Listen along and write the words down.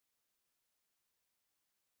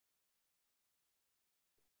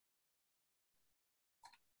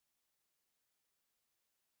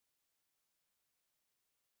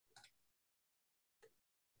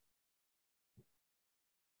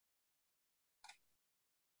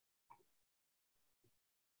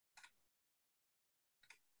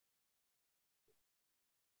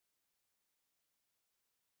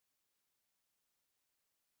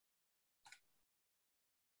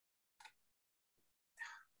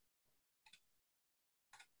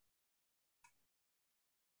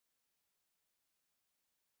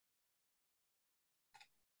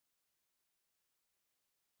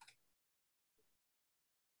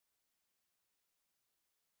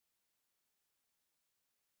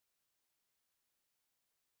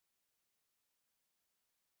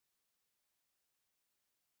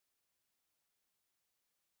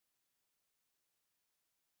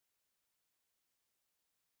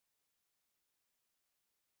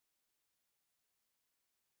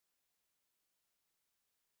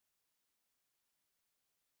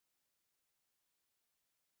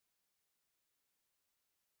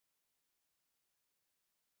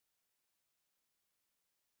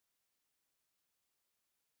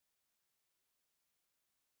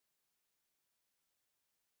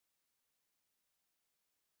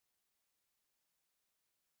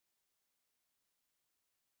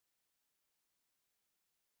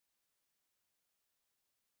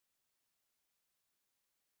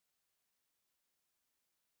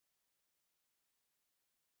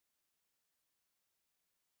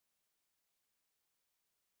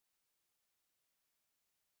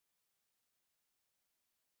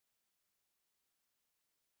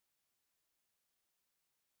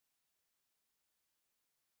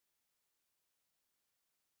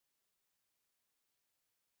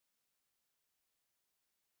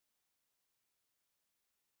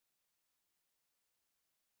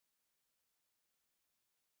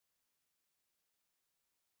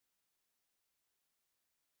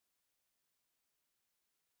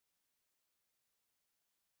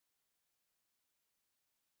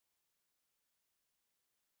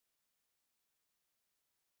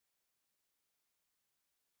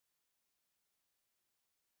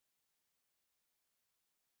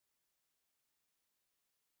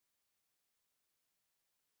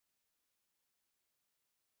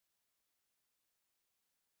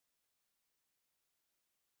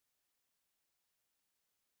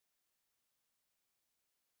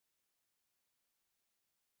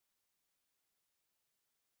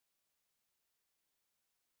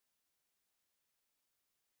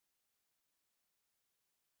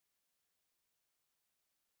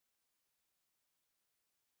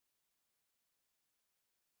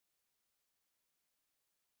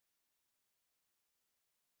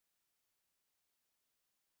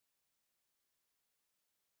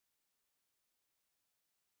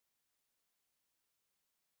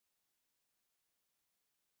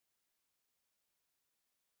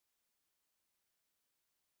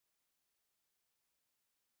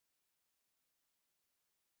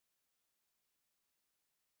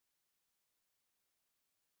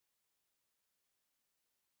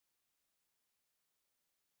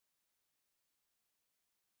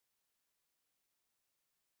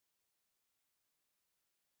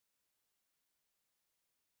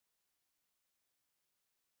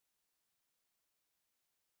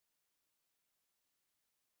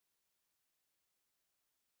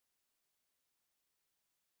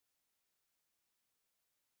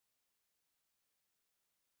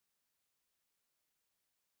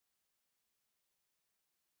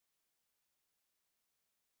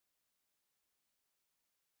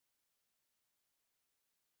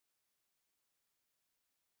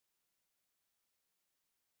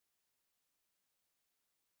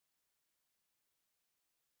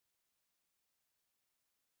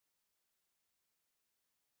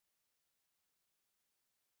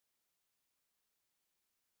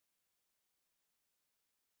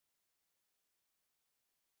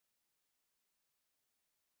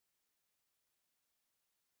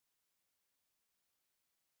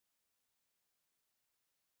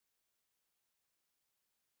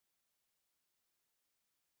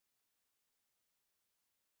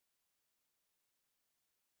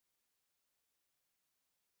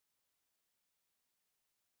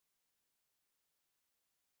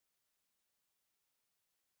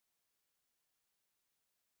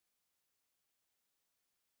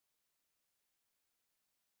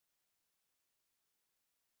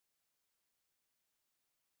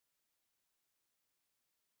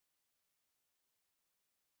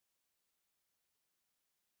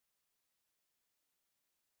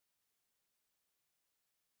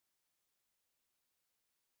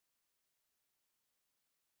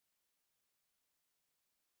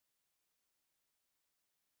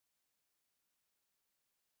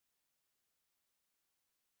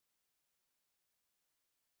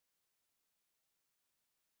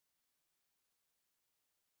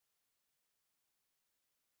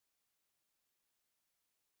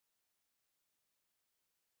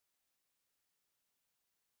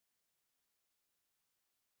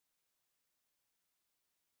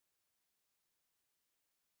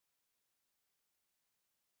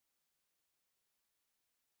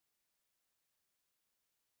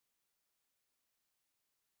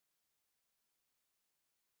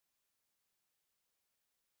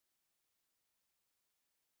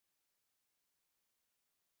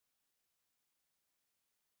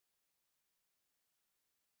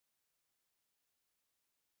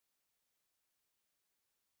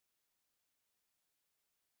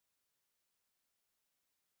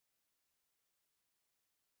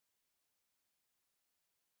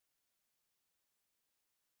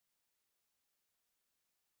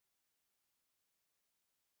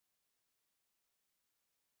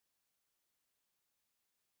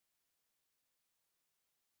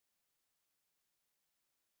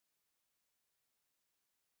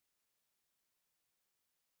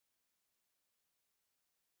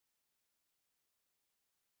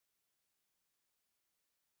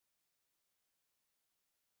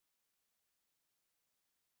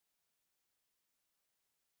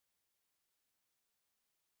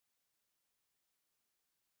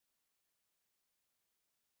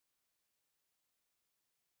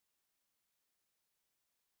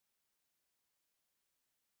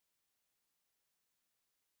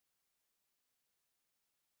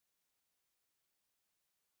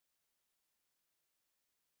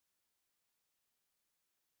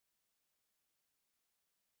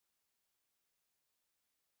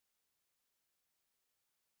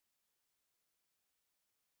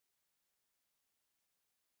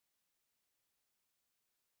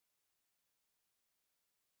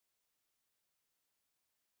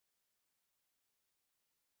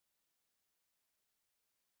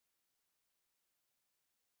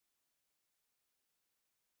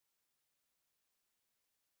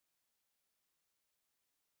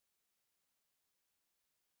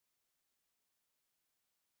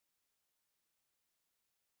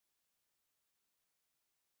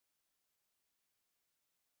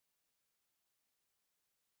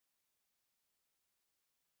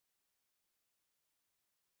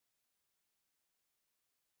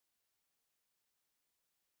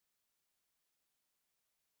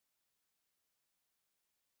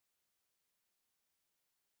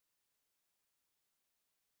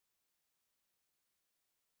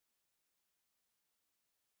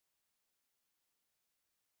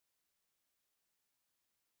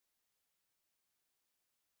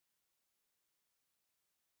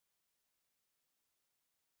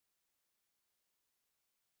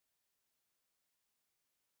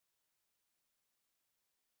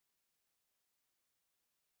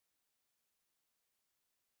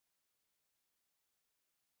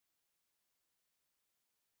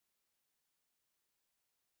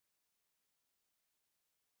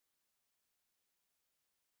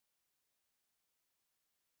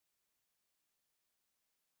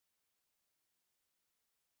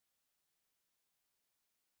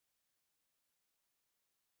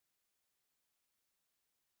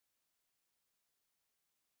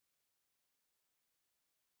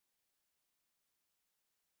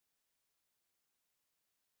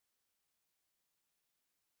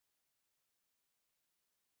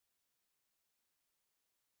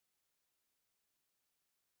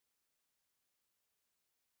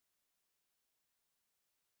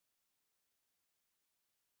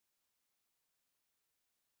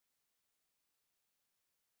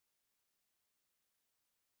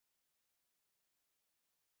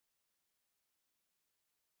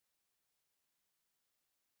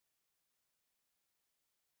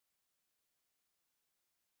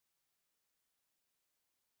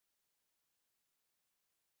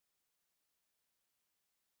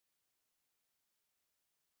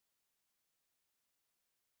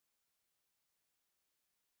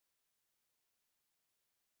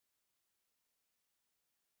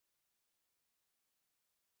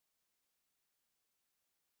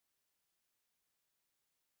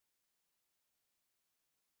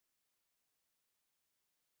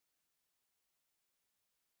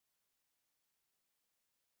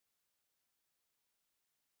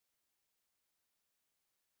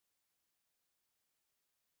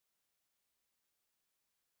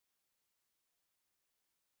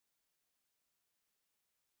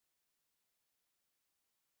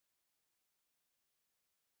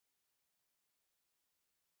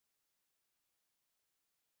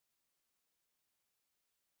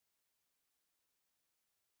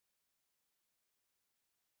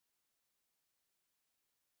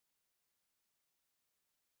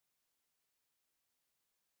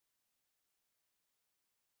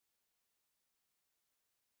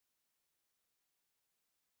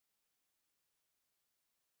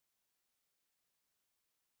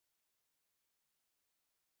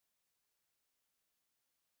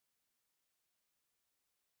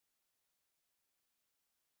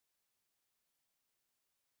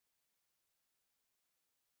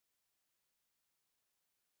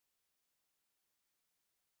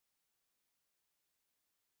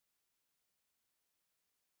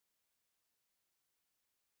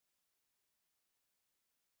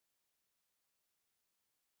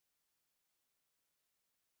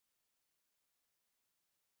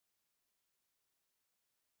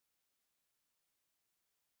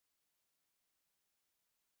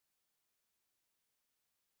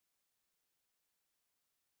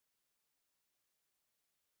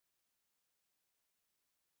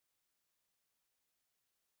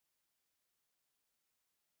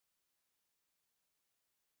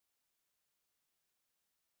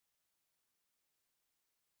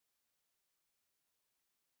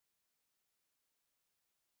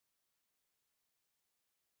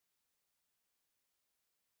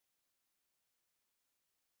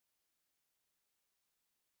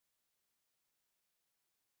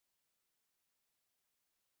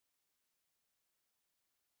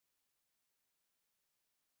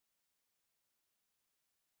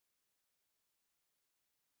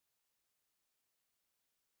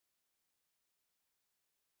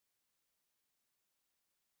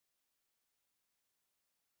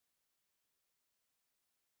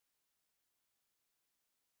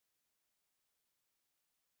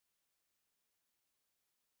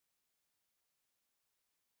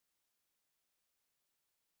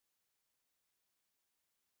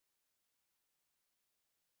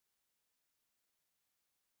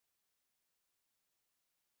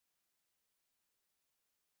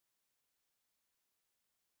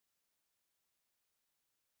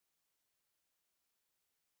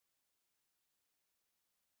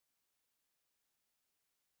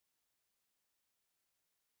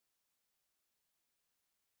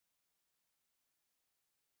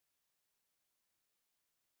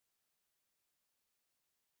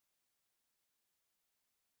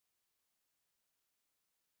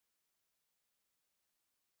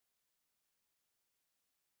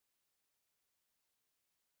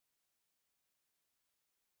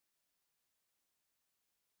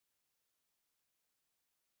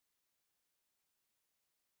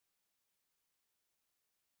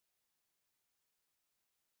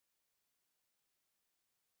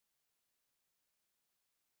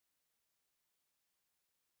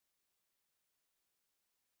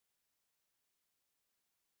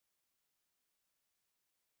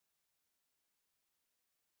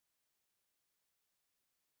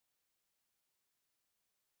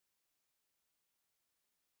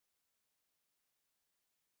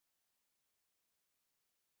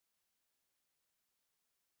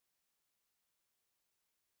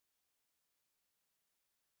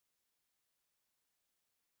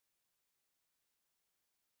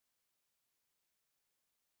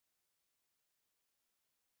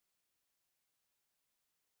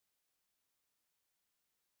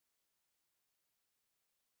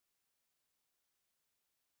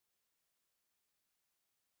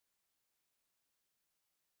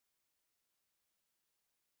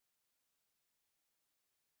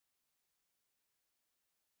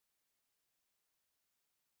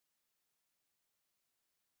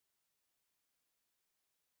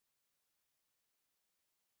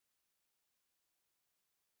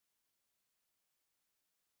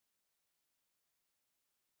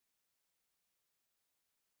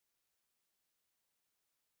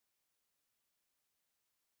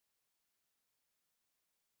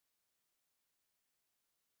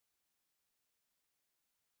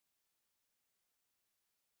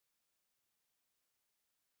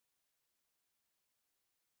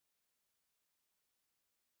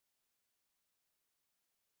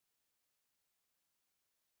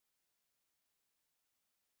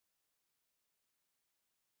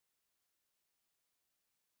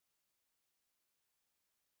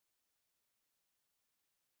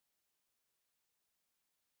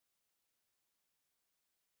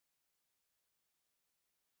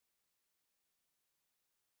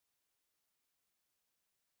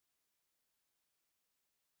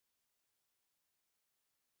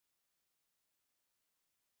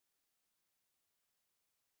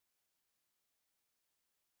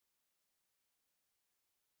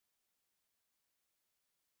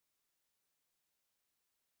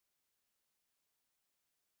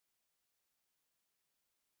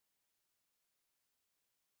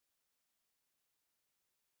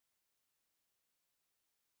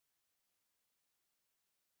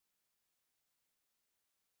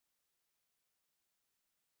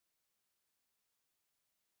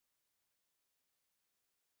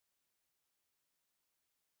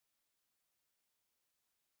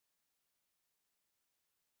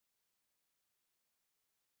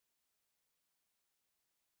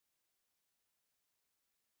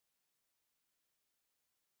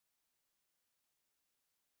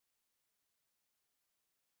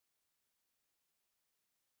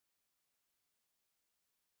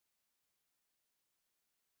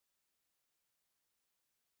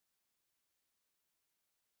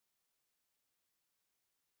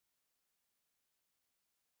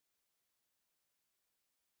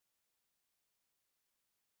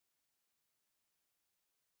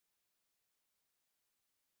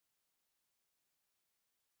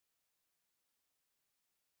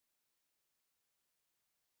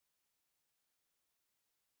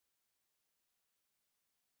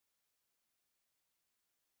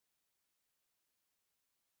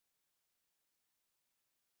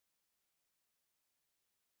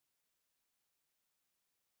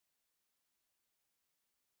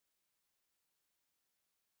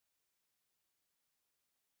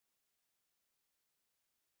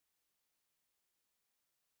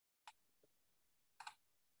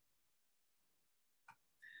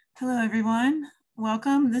Hello, everyone.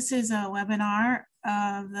 Welcome. This is a webinar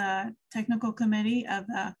of the Technical Committee of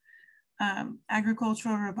the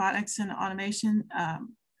Agricultural Robotics and Automation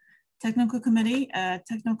Technical Committee,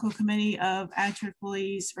 Technical Committee of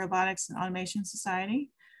AgRA's Robotics and Automation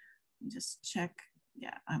Society. Just check.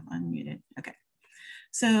 Yeah, I'm unmuted. Okay.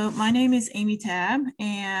 So my name is Amy Tabb,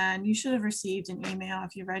 and you should have received an email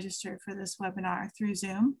if you registered for this webinar through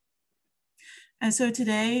Zoom. And so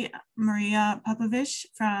today, Maria Popovich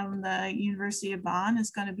from the University of Bonn is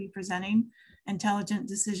going to be presenting intelligent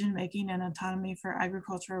decision-making and autonomy for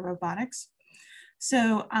agricultural robotics.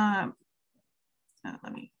 So let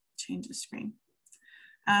me change the screen.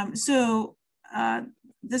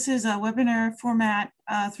 This is a webinar format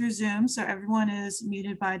through Zoom, so everyone is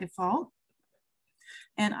muted by default.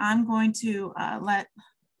 And I'm going to let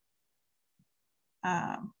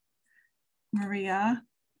Maria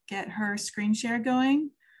get her screen share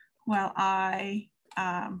going while I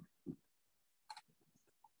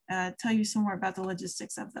tell you some more about the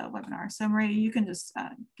logistics of the webinar. So Maria, you can just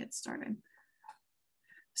get started.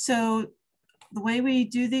 So the way we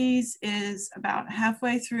do these is about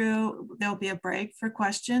halfway through, there'll be a break for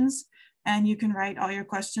questions, and you can write all your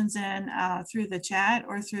questions in through the chat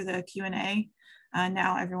or through the Q&A.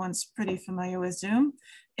 Now everyone's pretty familiar with Zoom.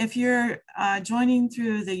 If you're joining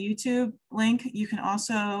through the YouTube link, you can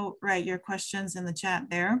also write your questions in the chat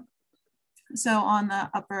there. So on the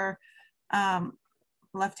upper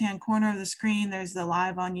left-hand corner of the screen, there's the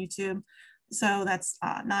live on YouTube. So that's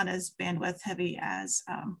not as bandwidth heavy as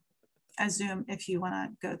Zoom if you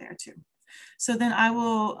wanna go there too. So then I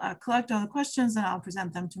will collect all the questions and I'll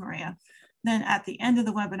present them to Maria. Then at the end of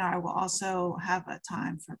the webinar, we'll also have a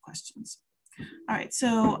time for questions. All right,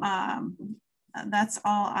 so that's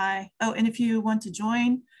all and if you want to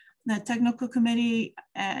join the technical committee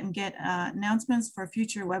and get announcements for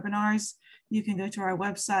future webinars, you can go to our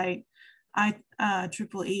website,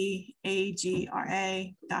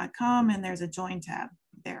 IEEE-AGRA.com, and there's a join tab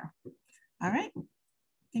there. All right,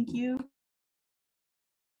 thank you.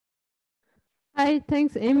 Hi,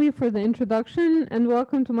 thanks Amy for the introduction and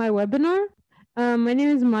welcome to my webinar. My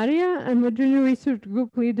name is Maria. I'm a junior research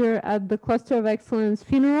group leader at the Cluster of Excellence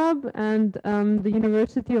FINUROB and the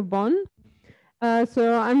University of Bonn.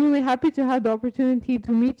 So I'm really happy to have the opportunity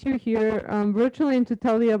to meet you here virtually and to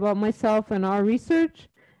tell you about myself and our research.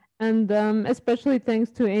 And especially thanks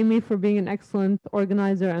to Amy for being an excellent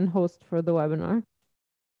organizer and host for the webinar.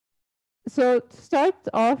 So to start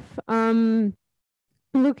off,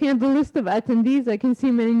 looking at the list of attendees, I can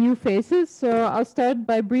see many new faces. So I'll start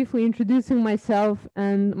by briefly introducing myself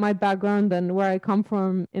and my background and where I come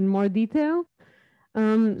from in more detail.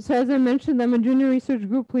 So as I mentioned, I'm a junior research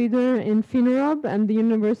group leader in FINUROB and the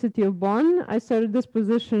University of Bonn. I started this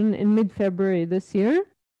position in mid-February this year.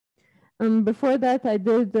 Before that, I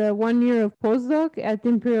did 1 year of postdoc at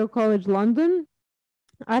Imperial College London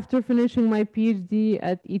after finishing my PhD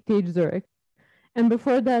at ETH Zurich. And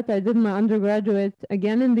before that, I did my undergraduate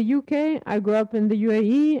again in the UK. I grew up in the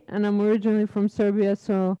UAE and I'm originally from Serbia,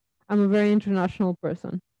 so I'm a very international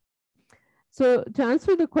person. So to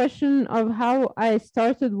answer the question of how I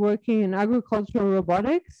started working in agricultural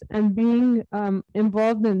robotics and being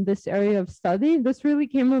involved in this area of study, this really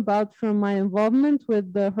came about from my involvement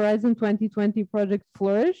with the Horizon 2020 project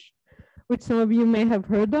Flourish, which some of you may have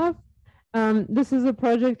heard of. This is a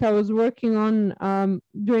project I was working on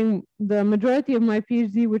during the majority of my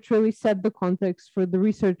PhD, which really set the context for the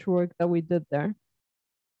research work that we did there.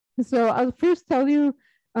 So I'll first tell you,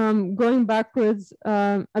 going backwards,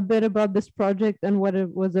 a bit about this project and what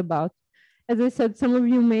it was about. As I said, some of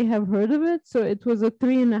you may have heard of it. So it was a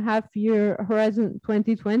 3.5-year Horizon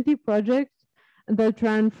 2020 project that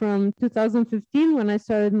ran from 2015 when I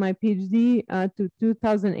started my PhD to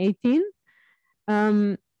 2018.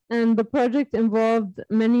 And the project involved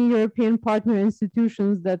many European partner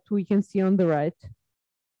institutions that we can see on the right.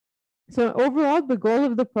 So overall, the goal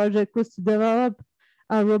of the project was to develop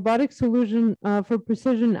a robotic solution for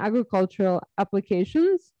precision agricultural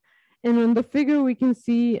applications. And on the figure, we can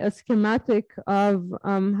see a schematic of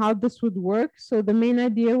how this would work. So the main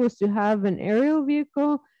idea was to have an aerial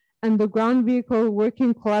vehicle and the ground vehicle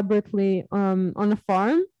working collaboratively on a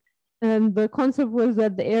farm. And the concept was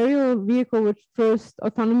that the aerial vehicle would first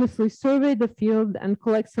autonomously survey the field and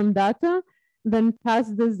collect some data, then pass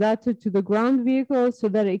this data to the ground vehicle so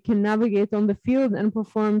that it can navigate on the field and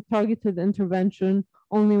perform targeted intervention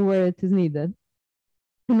only where it is needed.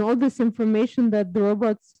 And all this information that the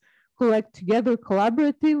robots collect together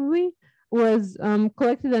collaboratively was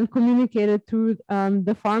collected and communicated to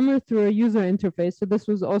the farmer through a user interface. So this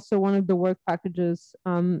was also one of the work packages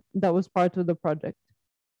that was part of the project.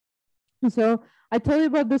 So I tell you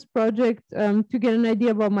about this project to get an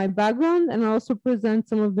idea about my background, and also present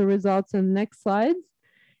some of the results in the next slides.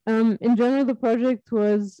 In general, the project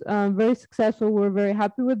was very successful. We're very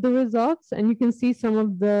happy with the results, and you can see some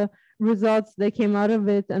of the results that came out of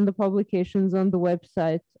it and the publications on the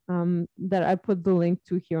website that I put the link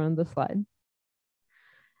to here on the slide.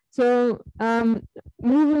 So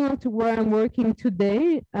moving on to where I'm working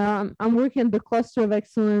today, I'm working at the Cluster of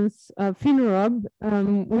Excellence FINOROB,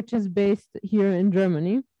 which is based here in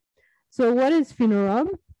Germany. So what is FINOROB?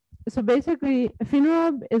 So basically,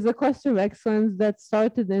 FINOROB is a cluster of excellence that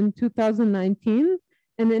started in 2019,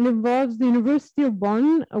 and it involves the University of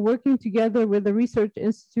Bonn working together with the research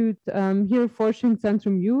institute here,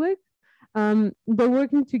 Forschungszentrum Jülich. They're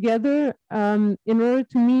working together in order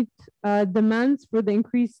to meet demands for the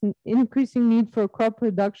increasing need for crop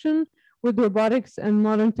production with robotics and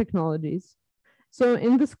modern technologies. So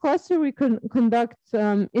in this cluster, we conduct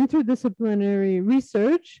interdisciplinary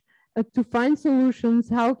research to find solutions.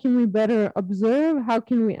 How can we better observe? How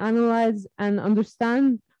can we analyze and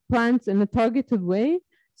understand plants in a targeted way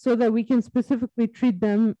so that we can specifically treat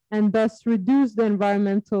them and thus reduce the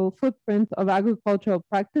environmental footprint of agricultural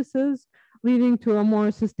practices, leading to a more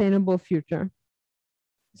sustainable future?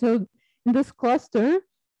 So in this cluster,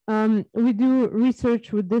 we do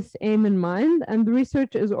research with this aim in mind, and the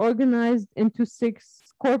research is organized into 6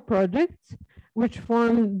 core projects, which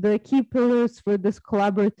form the key pillars for this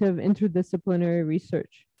collaborative interdisciplinary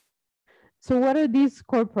research. So what are these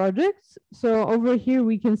core projects? So over here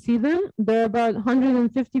we can see them. There are about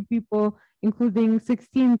 150 people, including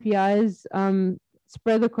 16 PIs,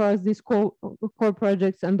 spread across these core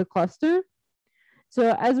projects and the cluster.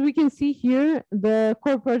 So as we can see here, the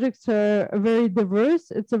core projects are very diverse.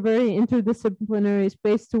 It's a very interdisciplinary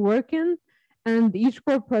space to work in. And each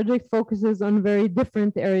core project focuses on very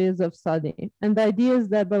different areas of study. And the idea is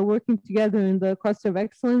that by working together in the cluster of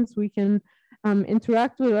excellence, we can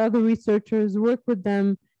interact with other researchers, work with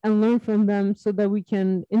them, and learn from them so that we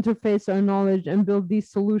can interface our knowledge and build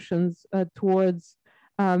these solutions towards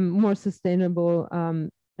more sustainable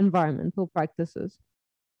environmental practices.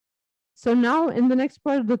 So now in the next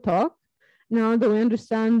part of the talk, now that we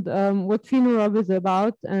understand what FINOROB is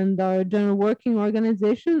about and our general working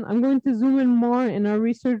organization, I'm going to zoom in more in our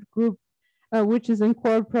research group, which is in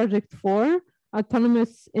core project 4,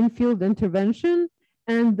 autonomous in-field intervention,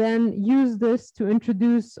 and then use this to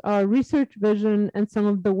introduce our research vision and some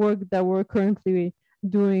of the work that we're currently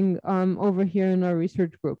doing over here in our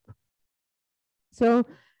research group. So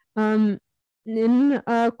in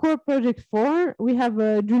core project 4, we have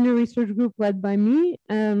a junior research group led by me,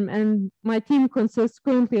 and my team consists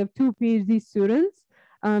currently of 2 PhD students,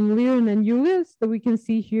 Liren and Julius, that we can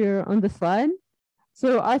see here on the slide.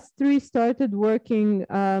 So us 3 started working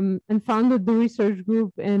and founded the research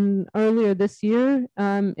group earlier this year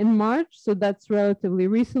in March. So that's relatively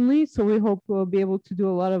recently. So we hope we'll be able to do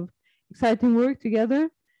a lot of exciting work together.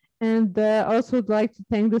 And also would like to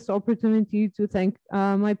thank this opportunity to thank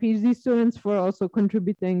my PhD students for also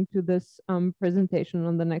contributing to this presentation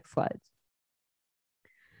on the next slides.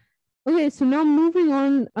 Okay, so now moving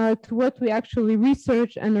on to what we actually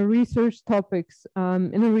research and our research topics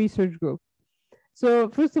in a research group. So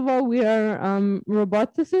first of all, we are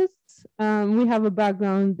roboticists. We have a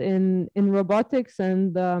background in robotics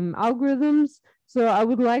and algorithms. So I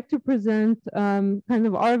would like to present kind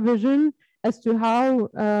of our vision as to how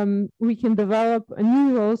we can develop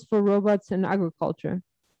new roles for robots in agriculture.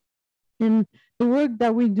 And the work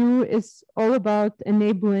that we do is all about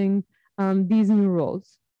enabling these new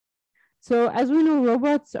roles. So as we know,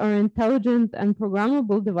 robots are intelligent and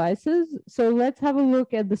programmable devices. So let's have a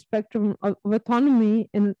look at the spectrum of autonomy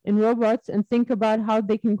in robots and think about how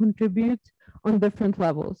they can contribute on different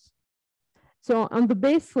levels. So on the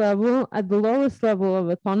base level, at the lowest level of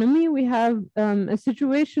autonomy, we have a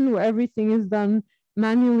situation where everything is done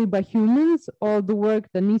manually by humans. All the work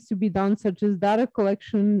that needs to be done, such as data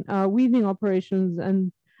collection, weeding operations,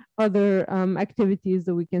 and other activities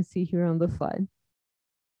that we can see here on the slide.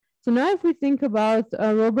 So now if we think about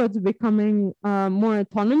robots becoming more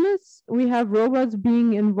autonomous, we have robots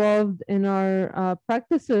being involved in our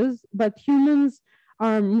practices, but humans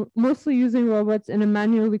are mostly using robots in a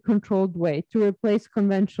manually controlled way to replace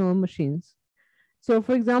conventional machines. So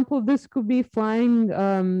for example, this could be flying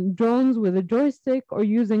drones with a joystick or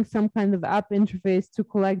using some kind of app interface to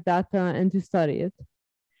collect data and to study it.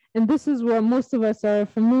 And this is what most of us are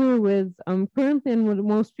familiar with currently and what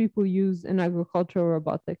most people use in agricultural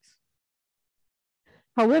robotics.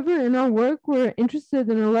 However, in our work, we're interested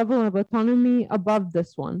in a level of autonomy above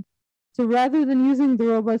this one. So rather than using the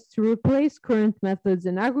robots to replace current methods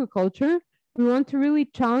in agriculture, We want to really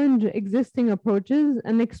challenge existing approaches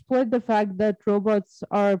and exploit the fact that robots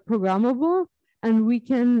are programmable and we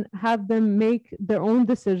can have them make their own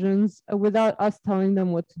decisions without us telling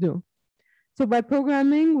them what to do. So by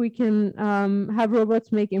programming, we can have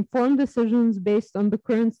robots make informed decisions based on the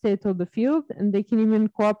current state of the field, and they can even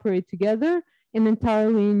cooperate together in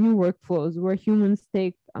entirely new workflows where humans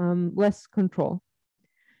take less control.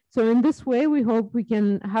 So in this way, we hope we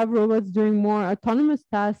can have robots doing more autonomous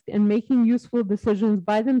tasks and making useful decisions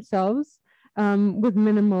by themselves with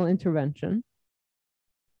minimal intervention.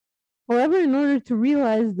 However, in order to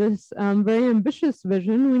realize this very ambitious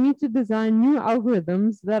vision, we need to design new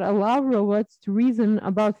algorithms that allow robots to reason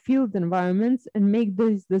about field environments and make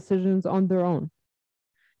these decisions on their own.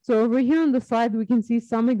 So over here on the slide, we can see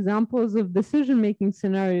some examples of decision-making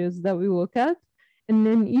scenarios that we look at. And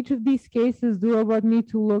in each of these cases, the robot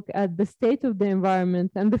needs to look at the state of the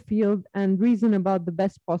environment and the field and reason about the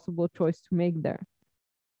best possible choice to make there.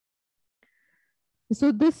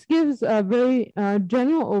 So this gives a very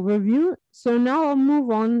general overview. So now I'll move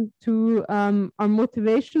on to our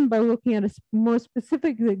motivation by looking at a more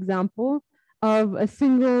specific example of a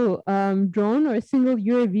single drone or a single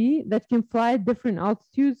UAV that can fly at different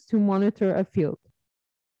altitudes to monitor a field.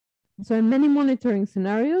 So in many monitoring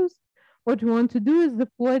scenarios, what we want to do is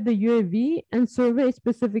deploy the UAV and survey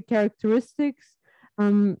specific characteristics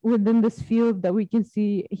within this field that we can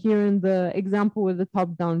see here in the example with the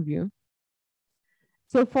top-down view.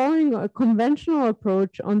 So following a conventional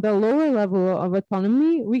approach on the lower level of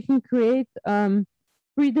autonomy, we can create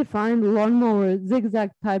predefined lawnmower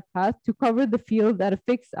zigzag type path to cover the field at a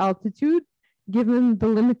fixed altitude, given the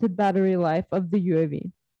limited battery life of the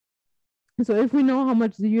UAV. So if we know how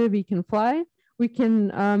much the UAV can fly, we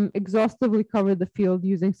can exhaustively cover the field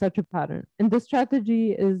using such a pattern. And this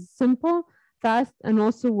strategy is simple, fast, and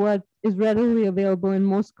also what is readily available in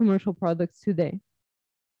most commercial products today.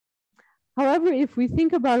 However, if we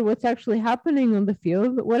think about what's actually happening on the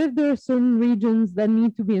field, what if there are certain regions that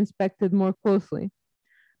need to be inspected more closely?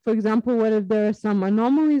 For example, what if there are some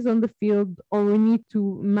anomalies on the field, or we need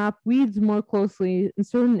to map weeds more closely in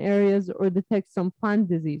certain areas or detect some plant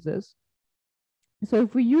diseases? So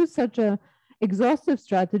if we use such an exhaustive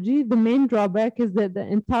strategy, the main drawback is that the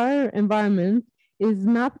entire environment is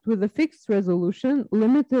mapped with a fixed resolution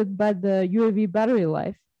limited by the UAV battery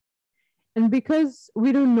life. And because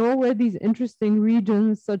we don't know where these interesting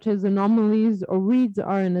regions, such as anomalies or weeds,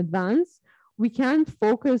 are in advance, we can't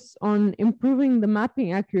focus on improving the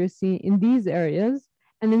mapping accuracy in these areas,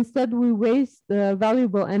 and instead we waste the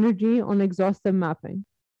valuable energy on exhaustive mapping.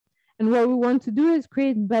 And what we want to do is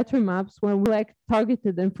create better maps where we collect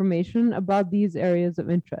targeted information about these areas of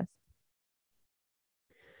interest.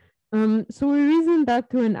 So we reason that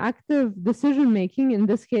through an active decision-making, in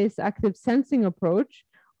this case, active sensing approach,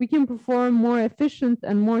 we can perform more efficient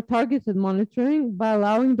and more targeted monitoring by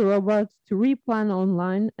allowing the robots to replan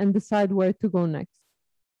online and decide where to go next.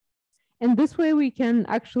 And this way we can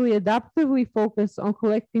actually adaptively focus on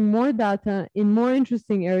collecting more data in more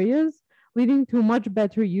interesting areas, leading to much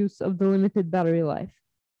better use of the limited battery life.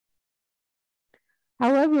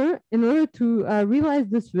 However, in order to realize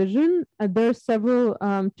this vision, there are several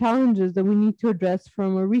challenges that we need to address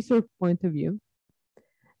from a research point of view.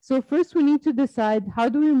 So first, we need to decide how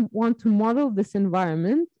do we want to model this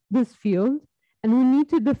environment, this field, and we need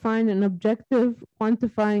to define an objective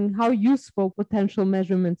quantifying how useful potential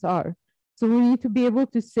measurements are. So we need to be able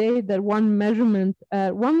to say that one measurement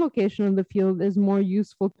at one location of the field is more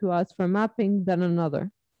useful to us for mapping than another.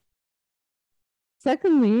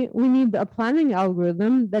 Secondly, we need a planning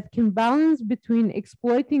algorithm that can balance between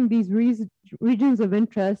exploiting these regions of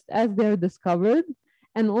interest as they're discovered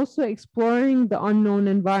and also exploring the unknown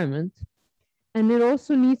environment. And it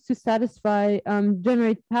also needs to satisfy,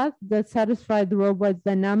 generate paths that satisfy the robot's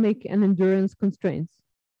dynamic and endurance constraints.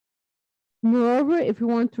 Moreover, if we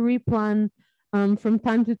want to replan from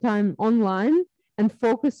time to time online and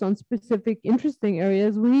focus on specific interesting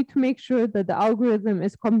areas, we need to make sure that the algorithm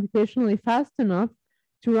is computationally fast enough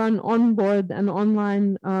to run onboard and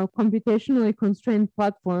online computationally constrained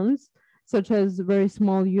platforms, such as very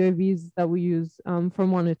small UAVs that we use for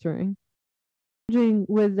monitoring.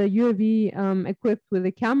 With the UAV equipped with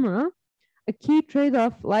a camera, a key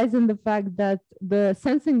trade-off lies in the fact that the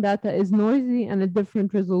sensing data is noisy and at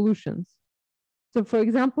different resolutions. So for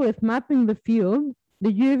example, if mapping the field,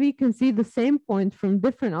 the UAV can see the same point from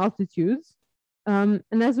different altitudes. And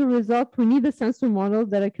as a result, we need a sensor model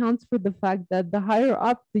that accounts for the fact that the higher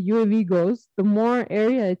up the UAV goes, the more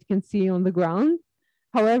area it can see on the ground.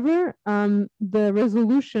 However, the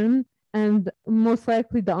resolution and most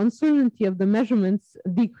likely the uncertainty of the measurements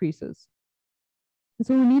decreases.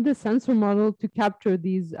 So we need a sensor model to capture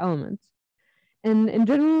these elements. And in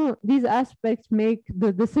general, these aspects make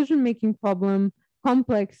the decision-making problem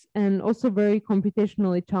complex and also very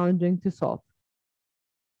computationally challenging to solve.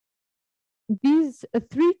 These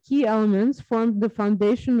three key elements form the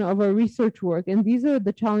foundation of our research work, and these are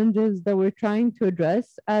the challenges that we're trying to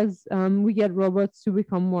address as we get robots to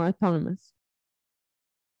become more autonomous.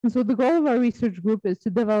 And so the goal of our research group is to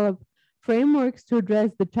develop frameworks to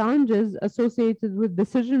address the challenges associated with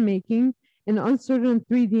decision-making in uncertain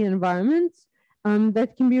 3D environments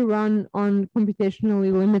that can be run on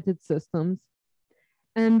computationally limited systems.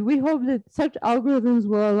 And we hope that such algorithms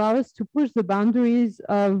will allow us to push the boundaries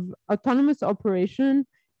of autonomous operation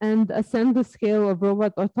and ascend the scale of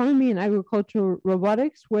robot autonomy in agricultural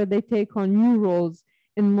robotics, where they take on new roles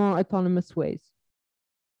in more autonomous ways.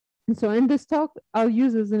 And so in this talk, I'll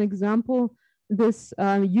use as an example this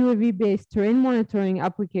UAV-based terrain monitoring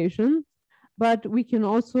application, but we can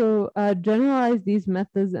also generalize these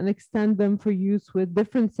methods and extend them for use with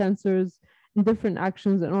different sensors and different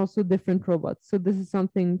actions and also different robots. So this is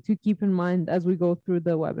something to keep in mind as we go through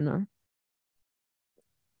the webinar.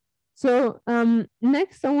 So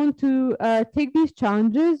next, I want to take these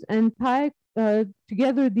challenges and tie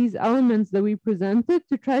together these elements that we presented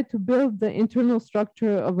to try to build the internal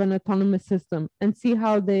structure of an autonomous system and see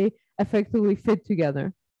how they effectively fit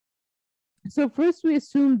together. So first, we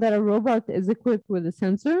assume that a robot is equipped with a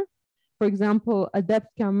sensor, for example, a depth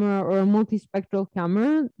camera or a multispectral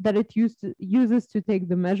camera that it uses to take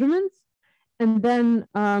the measurements. And then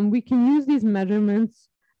we can use these measurements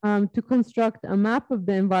to construct a map of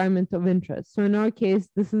the environment of interest. So in our case,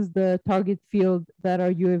 this is the target field that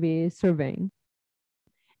our UAV is surveying.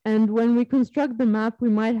 And when we construct the map, we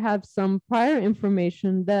might have some prior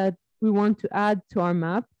information that we want to add to our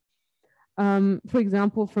map. For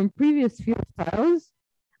example, from previous field trials.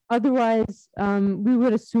 Otherwise, we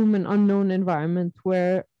would assume an unknown environment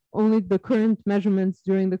where only the current measurements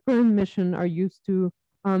during the current mission are used to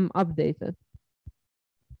update it.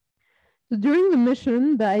 So during the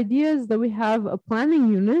mission, the idea is that we have a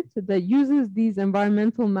planning unit that uses these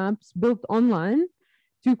environmental maps built online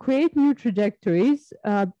to create new trajectories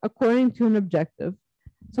according to an objective.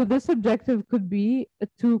 So this objective could be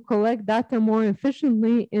to collect data more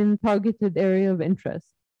efficiently in targeted area of interest.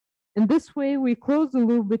 In this way, we close the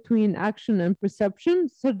loop between action and perception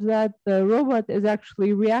such that the robot is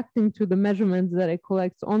actually reacting to the measurements that it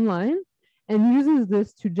collects online and uses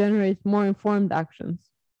this to generate more informed actions.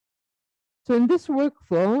 So in this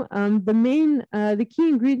workflow, the key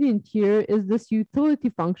ingredient here is this utility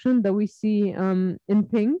function that we see in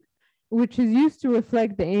pink, which is used to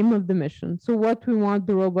reflect the aim of the mission. So what we want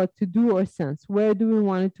the robot to do or sense, where do we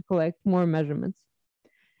want it to collect more measurements?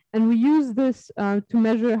 And we use this to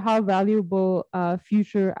measure how valuable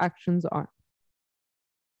future actions are.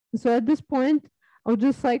 So at this point, I would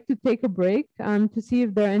just like to take a break to see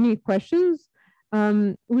if there are any questions.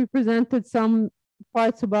 We presented some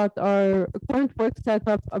parts about our current work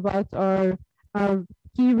setup, about our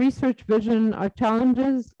key research vision, our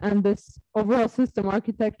challenges, and this overall system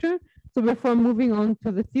architecture. So before moving on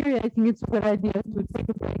to the theory, I think it's a good idea to take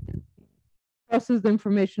a break and process the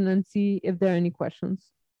information and see if there are any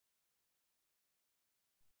questions.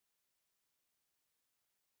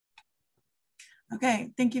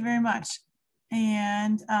 Okay, thank you very much.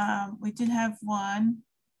 And we did have one.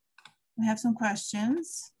 We have some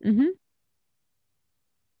questions.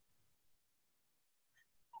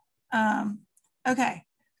 Okay,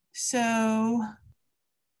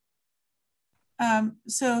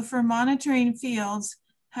 so for monitoring fields,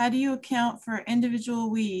 how do you account for individual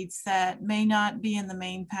weeds that may not be in the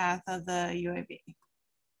main path of the UAV?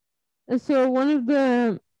 So one of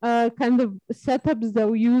the kind of setups that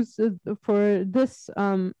we use for this,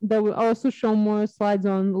 that we'll also show more slides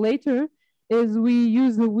on later, is we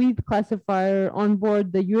use the weed classifier on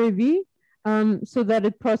board the UAV so that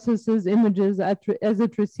it processes images as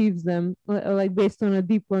it receives them, like based on a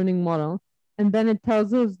deep learning model. And then it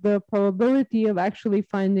tells us the probability of actually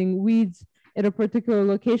finding weeds at a particular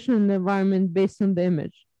location in the environment based on the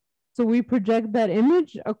image. So we project that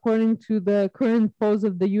image according to the current pose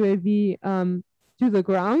of the UAV to the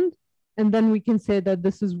ground, and then we can say that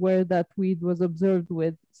this is where that weed was observed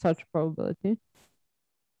with such probability.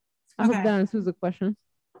 I hope that answers the question.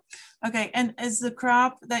 Okay, and is the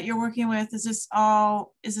crop that you're working with, is this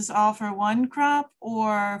all for one crop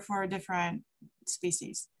or for a different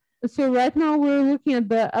species? So right now we're looking at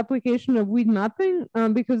the application of weed mapping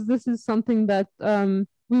because this is something that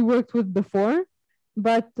we worked with before.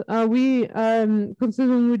 But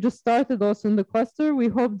considering we just started also in the cluster, we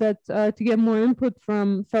hope that to get more input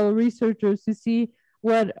from fellow researchers to see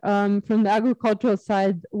what from the agricultural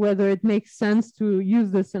side, whether it makes sense to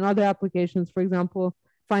use this in other applications, for example,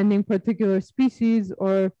 finding particular species,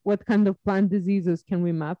 or what kind of plant diseases can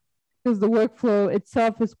we map, because the workflow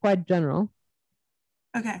itself is quite general.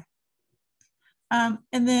 Okay.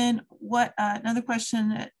 And then what another question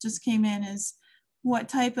that just came in is, what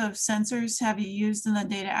type of sensors have you used in the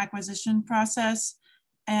data acquisition process?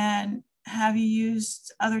 And have you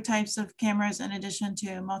used other types of cameras in addition to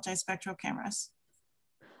multispectral cameras?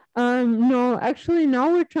 No, actually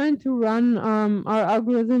now we're trying to run our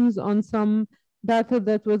algorithms on some data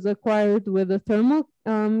that was acquired with a thermal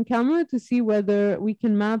camera to see whether we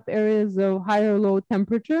can map areas of high or low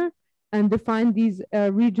temperature and define these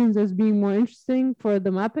regions as being more interesting for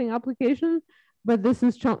the mapping application. But this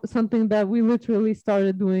is something that we literally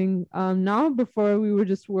started doing now. Before, we were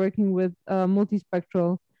just working with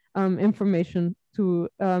multispectral information to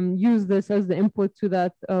use this as the input to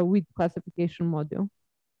that weed classification module.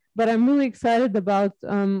 But I'm really excited about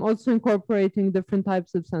also incorporating different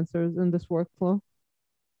types of sensors in this workflow.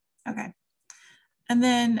 Okay. And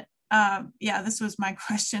then, yeah, this was my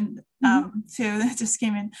question too, that just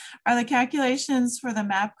came in. Are the calculations for the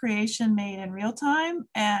map creation made in real time?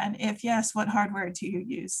 And if yes, what hardware do you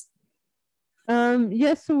use?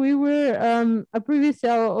 Yes, so we were, previously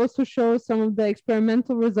I'll also show some of the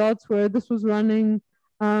experimental results where this was running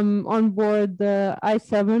on board the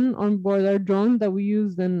i7, on board our drone that we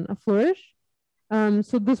used in Flourish.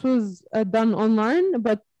 So this was done online,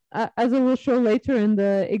 but as I will show later in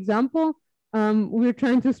the example, we're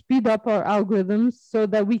trying to speed up our algorithms so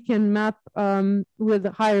that we can map with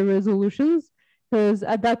higher resolutions, because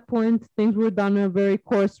at that point, things were done at a very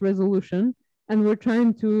coarse resolution. And we're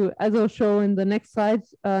trying to, as I'll show in the next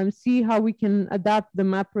slides, see how we can adapt the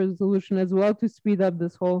map resolution as well to speed up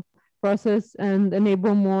this whole process and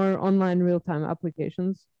enable more online real-time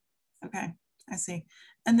applications. Okay, I see.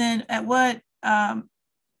 And then at what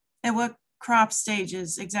crop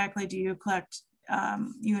stages exactly do you collect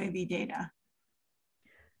UAV data?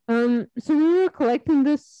 So we were collecting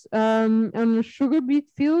this on a sugar beet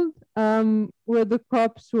field where the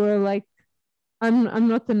crops were like, I'm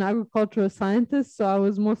not an agricultural scientist, so I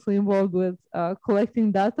was mostly involved with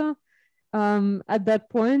collecting data. At that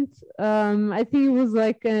point, I think it was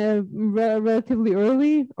like a relatively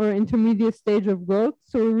early or intermediate stage of growth.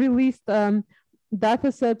 So we released a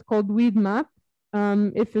data set called Weed Map,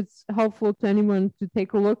 if it's helpful to anyone to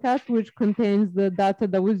take a look at, which contains the data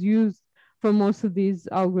that was used for most of these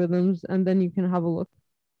algorithms, and then you can have a look.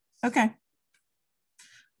 Okay.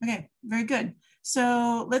 Okay, very good.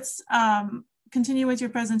 So let's continue with your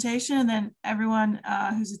presentation, and then everyone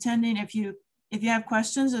who's attending, if you have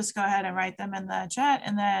questions, just go ahead and write them in the chat,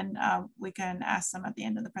 and then we can ask them at the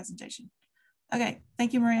end of the presentation. Okay,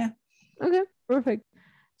 thank you, Maria. Okay, perfect.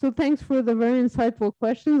 So thanks for the very insightful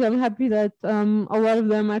questions. I'm happy that a lot of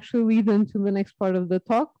them actually lead into the next part of the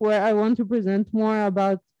talk, where I want to present more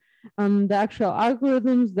about the actual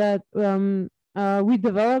algorithms that we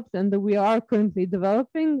developed and that we are currently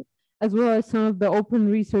developing, as well as some of the open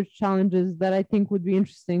research challenges that I think would be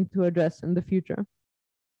interesting to address in the future.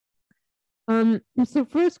 So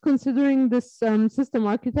first, considering this system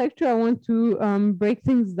architecture, I want to break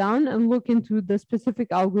things down and look into the specific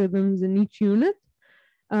algorithms in each unit.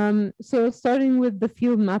 So starting with the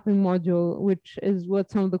field mapping module, which is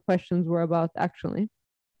what some of the questions were about actually.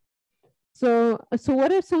 So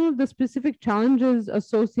what are some of the specific challenges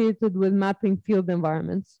associated with mapping field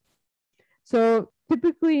environments? So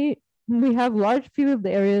typically, we have large field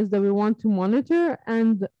areas that we want to monitor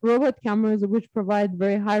and robot cameras which provide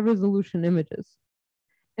very high resolution images.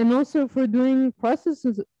 And also for doing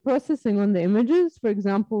processing on the images, for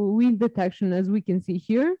example, weed detection, as we can see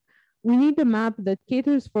here, we need a map that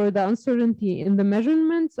caters for the uncertainty in the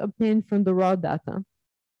measurements obtained from the raw data.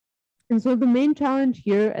 And so the main challenge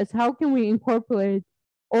here is how can we incorporate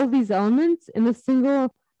all these elements in a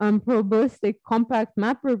single probabilistic compact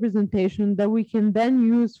map representation that we can then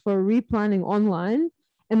use for replanning online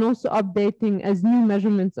and also updating as new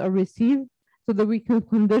measurements are received so that we can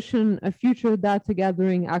condition a future data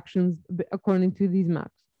gathering actions according to these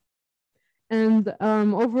maps. And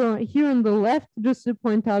over here on the left, just to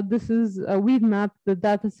point out, this is a weed map, the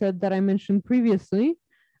data set that I mentioned previously,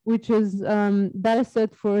 which is data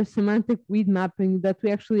set for semantic weed mapping that we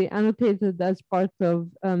actually annotated as part of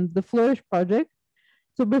the Flourish project.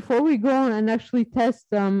 So before we go and actually test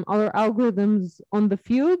our algorithms on the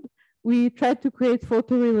field, we tried to create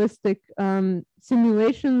photorealistic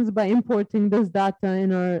simulations by importing this data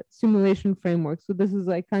in our simulation framework. So this is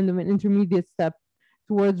like kind of an intermediate step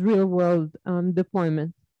towards real world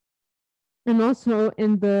deployment. And also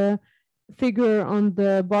in the figure on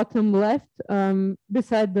the bottom left,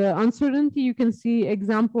 beside the uncertainty, you can see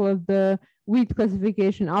example of the weed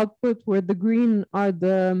classification output, where the green are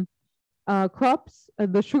the crops,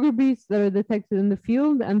 the sugar beets that are detected in the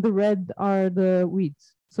field, and the red are the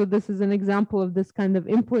weeds. So this is an example of this kind of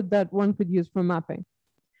input that one could use for mapping.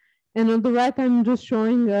 And on the right, I'm just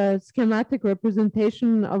showing a schematic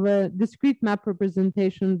representation of a discrete map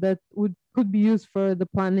representation that could be used for the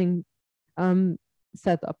planning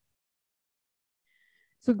setup.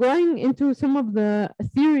 So going into some of the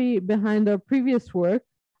theory behind our previous work,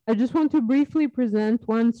 I just want to briefly present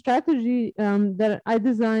one strategy that I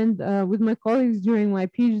designed with my colleagues during my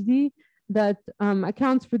PhD that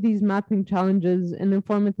accounts for these mapping challenges in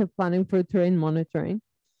informative planning for terrain monitoring.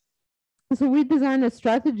 So we designed a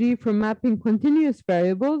strategy for mapping continuous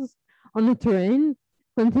variables on a terrain.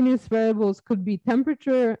 Continuous variables could be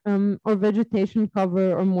temperature or vegetation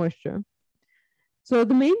cover or moisture. So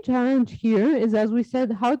the main challenge here is, as we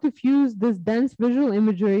said, how to fuse this dense visual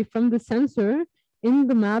imagery from the sensor in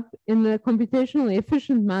the map in a computationally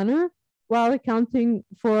efficient manner while accounting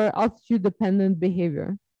for altitude-dependent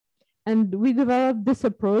behavior. And we developed this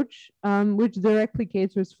approach, which directly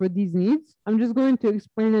caters for these needs. I'm just going to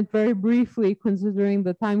explain it very briefly considering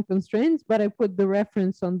the time constraints, but I put the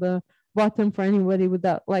reference on the bottom for anybody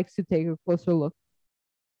that likes to take a closer look.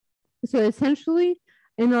 So essentially,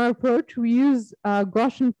 in our approach, we use a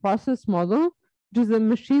Gaussian process model, which is a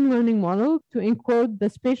machine learning model, to encode the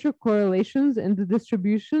spatial correlations in the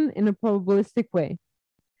distribution in a probabilistic way.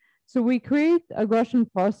 So we create a Gaussian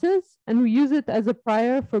process and we use it as a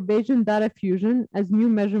prior for Bayesian data fusion as new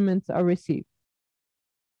measurements are received.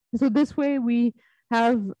 So this way we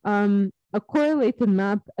have a correlated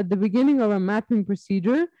map at the beginning of our mapping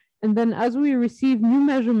procedure. And then as we receive new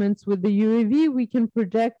measurements with the UAV, we can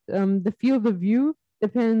project the field of view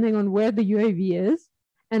depending on where the UAV is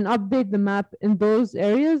and update the map in those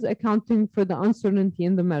areas, accounting for the uncertainty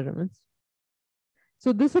in the measurements.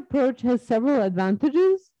 So this approach has several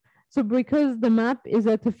advantages. So because the map is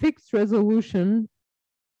at a fixed resolution,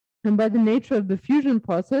 and by the nature of the fusion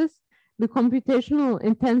process, the computational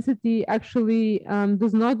intensity actually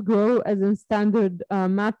does not grow as in standard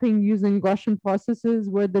mapping using Gaussian processes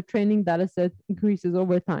where the training data set increases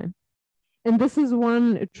over time. And this is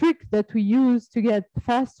one trick that we use to get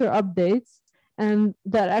faster updates, and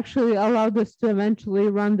that actually allowed us to eventually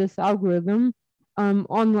run this algorithm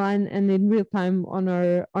online and in real time on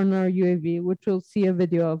our UAV, which we'll see a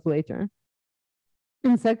video of later.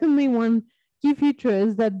 And secondly, one key feature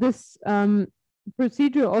is that this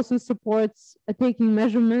procedure also supports taking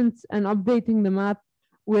measurements and updating the map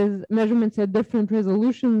with measurements at different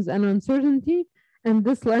resolutions and uncertainty. And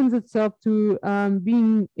this lends itself to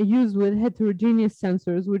being used with heterogeneous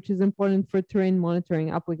sensors, which is important for terrain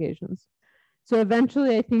monitoring applications. So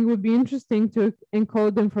eventually, I think it would be interesting to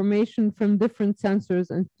encode information from different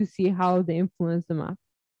sensors and to see how they influence the map.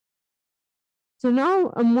 So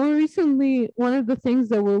now, more recently, one of the things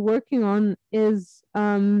that we're working on is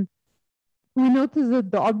we notice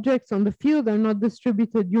that the objects on the field are not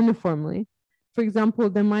distributed uniformly. For example,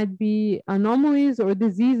 there might be anomalies or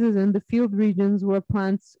diseases in the field regions where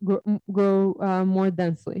plants grow more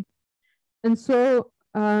densely. And so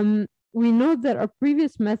we know that our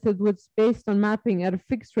previous method was based on mapping at a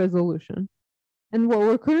fixed resolution. And what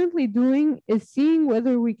we're currently doing is seeing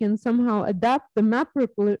whether we can somehow adapt the map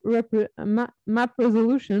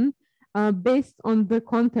resolution based on the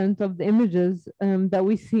content of the images that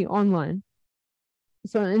we see online.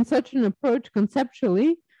 So in such an approach,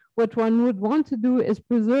 conceptually, what one would want to do is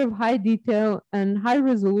preserve high detail and high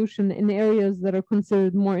resolution in areas that are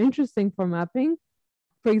considered more interesting for mapping.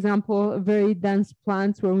 For example, very dense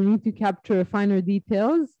plants where we need to capture finer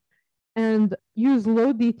details, and use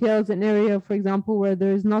low details in area, for example, where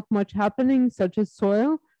there is not much happening, such as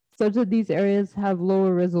soil, such that these areas have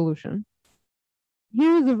lower resolution.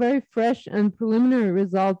 Here is a very fresh and preliminary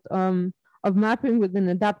result of mapping with an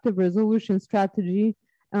adaptive resolution strategy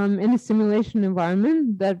in a simulation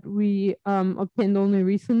environment that we obtained only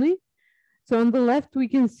recently. So on the left, we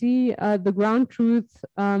can see the ground truth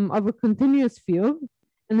of a continuous field.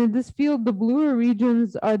 And in this field, the bluer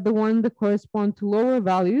regions are the ones that correspond to lower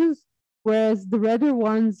values, whereas the redder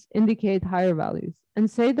ones indicate higher values. And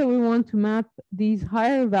say that we want to map these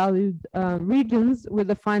higher valued regions with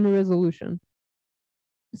a finer resolution.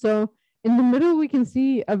 So in the middle, we can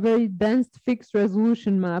see a very dense fixed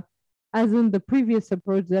resolution map, as in the previous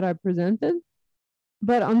approach that I presented.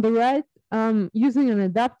 But on the right, using an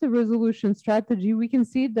adaptive resolution strategy, we can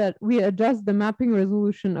see that we adjust the mapping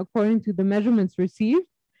resolution according to the measurements received,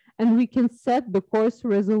 and we can set the coarse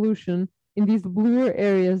resolution in these bluer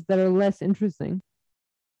areas that are less interesting.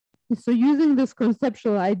 So using this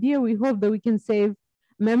conceptual idea, we hope that we can save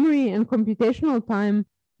memory and computational time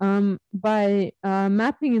by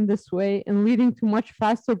mapping in this way and leading to much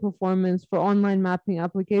faster performance for online mapping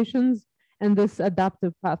applications and this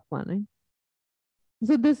adaptive path planning.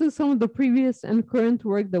 So this is some of the previous and current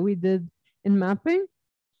work that we did in mapping.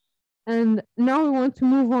 And now we want to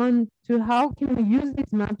move on to how can we use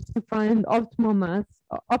these maps to find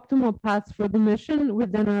optimal paths for the mission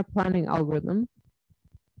within our planning algorithm.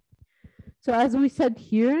 So as we said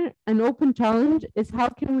here, an open challenge is how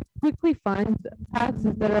can we quickly find paths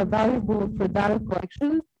that are valuable for data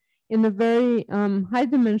collection in a very high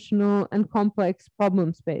dimensional and complex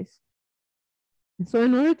problem space. So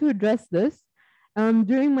in order to address this,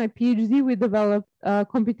 during my PhD, we developed a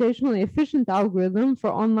computationally efficient algorithm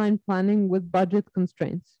for online planning with budget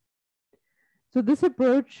constraints. So this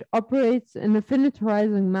approach operates in a finite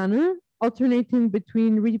horizon manner, alternating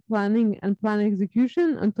between replanning and plan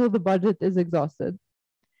execution until the budget is exhausted.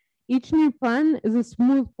 Each new plan is a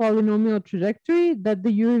smooth polynomial trajectory that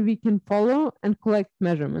the UAV can follow and collect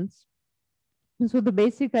measurements. And so the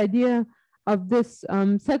basic idea of this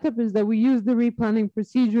setup is that we use the replanning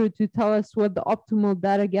procedure to tell us what the optimal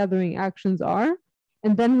data gathering actions are,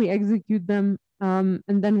 and then we execute them, and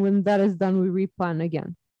then when that is done, we replan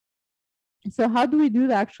again. So how do we do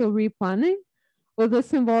the actual replanning? Well,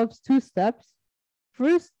 this involves two steps.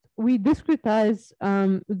 First, we discretize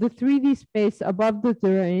the 3D space above the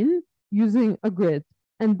terrain using a grid,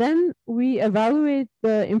 and then we evaluate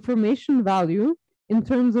the information value in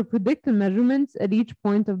terms of predicted measurements at each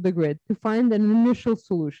point of the grid to find an initial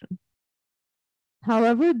solution.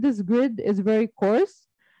 However, this grid is very coarse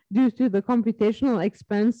due to the computational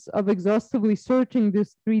expense of exhaustively searching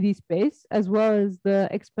this 3D space, as well as the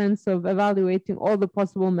expense of evaluating all the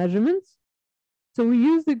possible measurements. So we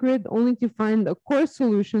use the grid only to find a coarse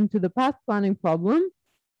solution to the path planning problem,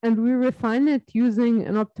 and we refine it using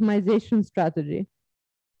an optimization strategy.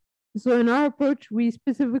 So in our approach, we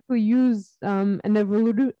specifically use an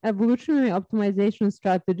evolutionary optimization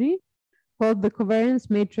strategy called the covariance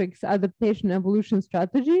matrix adaptation evolution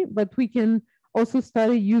strategy, but we can also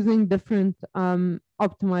study using different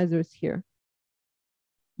optimizers here.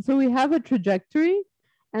 So we have a trajectory,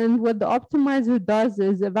 and what the optimizer does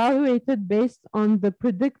is evaluate it based on the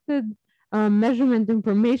predicted measurement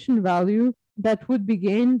information value that would be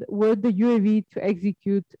gained were the UAV to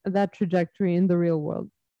execute that trajectory in the real world.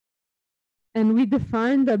 And we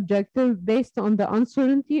define the objective based on the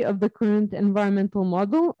uncertainty of the current environmental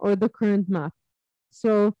model or the current map.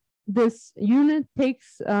 So this unit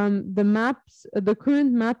takes the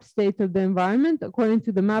current map state of the environment according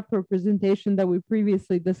to the map representation that we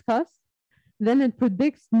previously discussed. Then it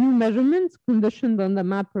predicts new measurements conditioned on the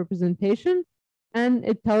map representation, and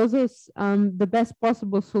it tells us the best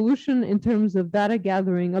possible solution in terms of data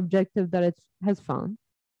gathering objective that it has found.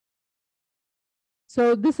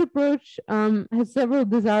 So this approach has several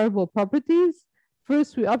desirable properties.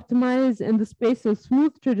 First, we optimize in the space of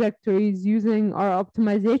smooth trajectories using our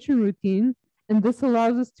optimization routine, and this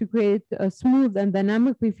allows us to create a smooth and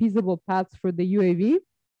dynamically feasible paths for the UAV.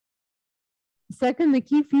 Second, the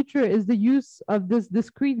key feature is the use of this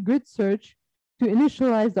discrete grid search to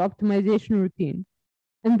initialize the optimization routine.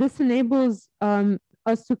 And this enables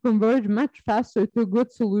us to converge much faster to a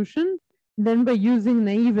good solution than by using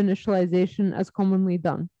naive initialization as commonly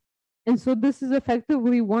done. And so this is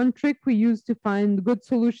effectively one trick we use to find good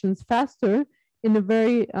solutions faster in a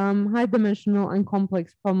very high dimensional and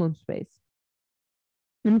complex problem space.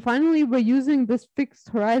 And finally, by using this fixed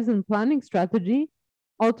horizon planning strategy,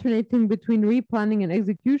 alternating between replanning and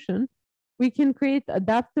execution, we can create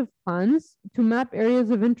adaptive plans to map areas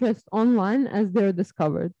of interest online as they're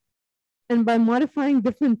discovered. And by modifying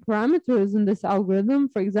different parameters in this algorithm,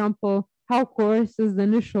 for example, how coarse is the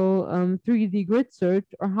initial 3D grid search,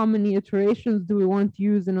 or how many iterations do we want to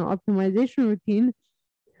use in an optimization routine,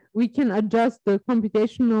 we can adjust the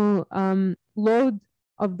computational load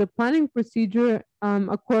of the planning procedure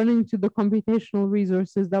according to the computational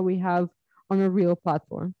resources that we have on a real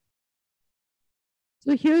platform.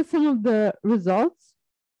 So here are some of the results.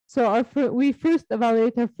 So we first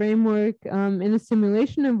evaluate our framework in a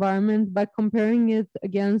simulation environment by comparing it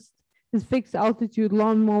against this fixed altitude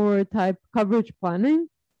lawnmower type coverage planning,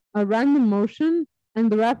 a random motion,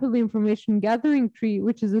 and the rapidly information gathering tree,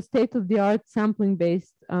 which is a state-of-the-art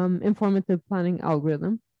sampling-based informative planning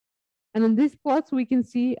algorithm. And in these plots, we can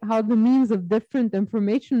see how the means of different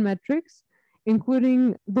information metrics,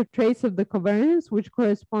 including the trace of the covariance, which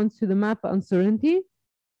corresponds to the map uncertainty,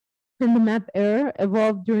 and the map error,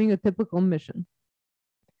 evolved during a typical mission.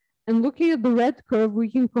 And looking at the red curve, we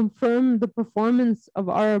can confirm the performance of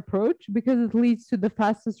our approach because it leads to the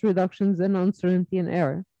fastest reductions in uncertainty and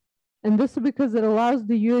error. And this is because it allows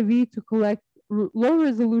the UAV to collect low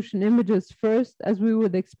resolution images first, as we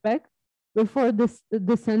would expect, before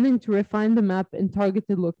descending to refine the map in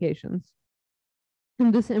targeted locations.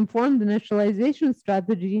 And this informed initialization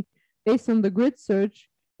strategy based on the grid search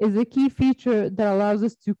is a key feature that allows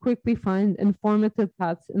us to quickly find informative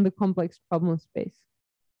paths in the complex problem space.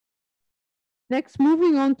 Next,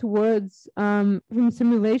 moving on towards from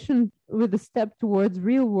simulation with a step towards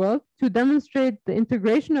real world, to demonstrate the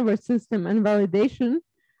integration of our system and validation,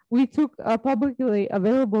 we took a publicly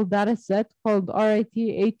available data set called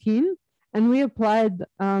RIT18, and we applied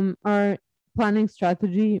our planning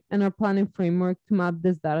strategy and our planning framework to map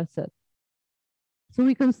this data set. So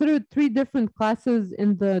we considered 3 different classes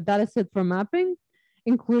in the data set for mapping,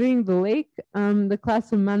 including the lake, the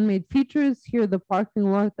class of man-made features, here the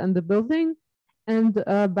parking lot and the building, and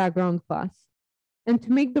a background class. And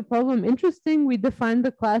to make the problem interesting, we defined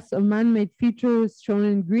the class of man-made features shown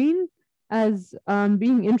in green as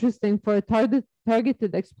being interesting for a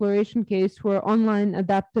targeted exploration case where online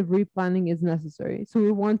adaptive replanning is necessary. So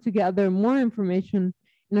we want to gather more information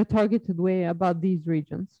in a targeted way about these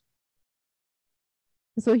regions.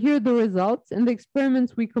 So here are the results. In the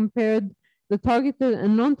experiments, we compared the targeted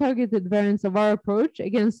and non-targeted variants of our approach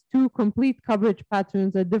against 2 complete coverage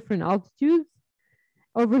patterns at different altitudes.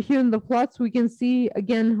 Over here in the plots, we can see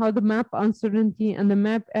again how the map uncertainty and the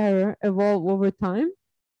map error evolve over time.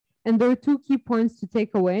 And there are 2 key points to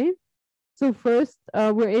take away. So first,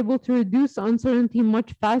 we're able to reduce uncertainty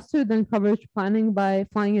much faster than coverage planning by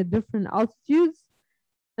flying at different altitudes.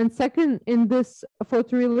 And second, in this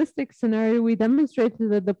photorealistic scenario, we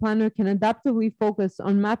demonstrated that the planner can adaptively focus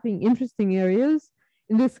on mapping interesting areas,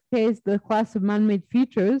 in this case, the class of man-made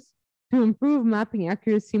features, to improve mapping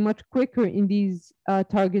accuracy much quicker in these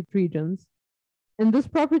target regions. And this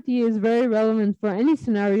property is very relevant for any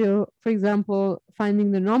scenario, for example,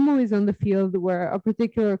 finding the anomalies on the field where a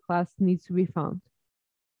particular class needs to be found.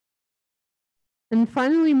 And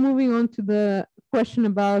finally, moving on to the question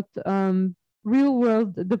about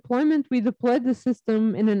real-world deployment, we deployed the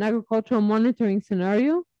system in an agricultural monitoring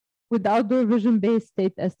scenario with outdoor vision-based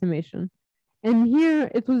state estimation. And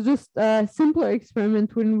here it was just a simpler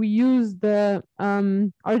experiment when we used the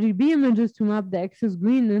RGB images to map the excess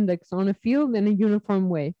green index on a field in a uniform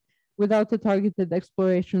way without a targeted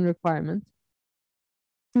exploration requirement.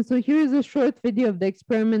 And so here is a short video of the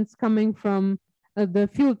experiments coming from the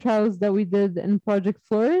field trials that we did in Project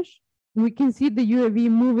Flourish. And we can see the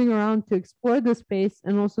UAV moving around to explore the space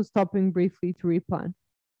and also stopping briefly to replan.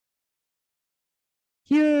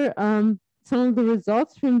 Here, some of the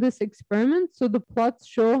results from this experiment. So the plots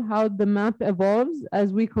show how the map evolves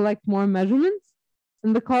as we collect more measurements.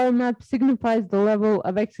 And the color map signifies the level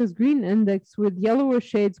of excess green index with yellower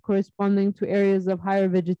shades corresponding to areas of higher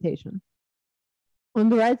vegetation. On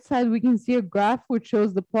the right side, we can see a graph which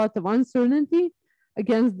shows the plot of uncertainty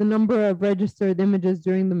against the number of registered images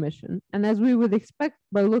during the mission. And as we would expect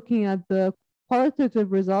by looking at the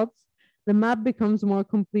qualitative results, the map becomes more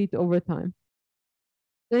complete over time.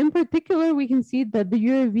 In particular, we can see that the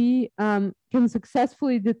UAV can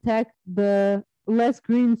successfully detect the less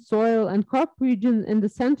green soil and crop region in the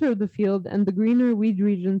center of the field and the greener weed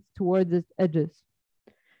regions towards its edges.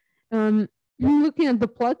 Looking at the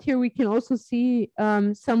plot here, we can also see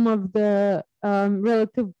some of the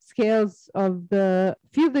relative scales of the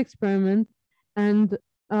field experiment. And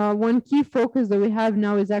one key focus that we have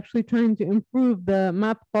now is actually trying to improve the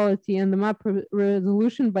map quality and the map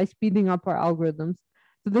resolution by speeding up our algorithms.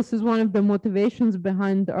 So this is one of the motivations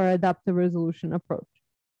behind our adaptive resolution approach.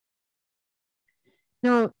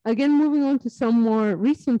 Now, again, moving on to some more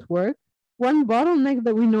recent work, one bottleneck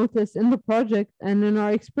that we noticed in the project and in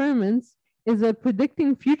our experiments is that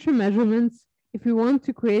predicting future measurements, if we want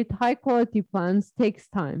to create high quality plans, takes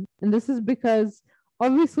time. And this is because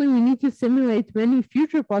obviously we need to simulate many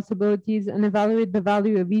future possibilities and evaluate the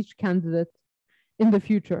value of each candidate in the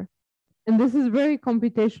future. And this is very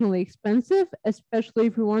computationally expensive, especially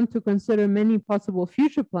if we want to consider many possible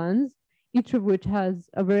future plans, each of which has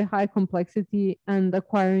a very high complexity and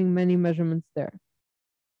acquiring many measurements there.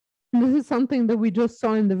 And this is something that we just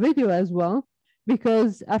saw in the video as well,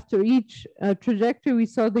 because after each trajectory, we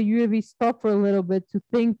saw the UAV stop for a little bit to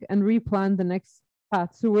think and replan the next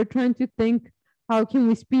path. So we're trying to think, how can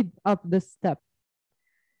we speed up this step?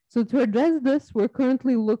 So to address this, we're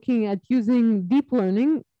currently looking at using deep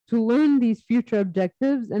learning to learn these future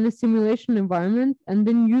objectives in a simulation environment and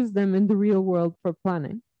then use them in the real world for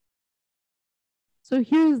planning. So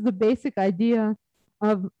here's the basic idea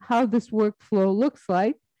of how this workflow looks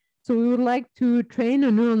like. So we would like to train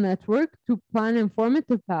a neural network to plan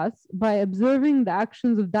informative paths by observing the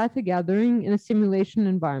actions of data gathering in a simulation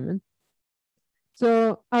environment.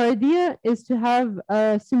 So our idea is to have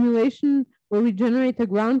a simulation where we generate a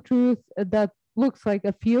ground truth that looks like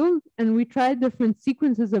a field, and we try different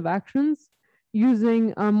sequences of actions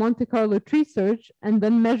using a Monte Carlo tree search, and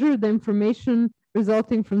then measure the information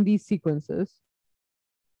resulting from these sequences.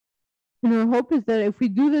 And our hope is that if we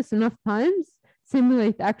do this enough times,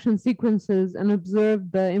 simulate action sequences and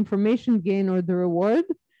observe the information gain or the reward,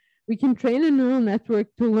 we can train a neural network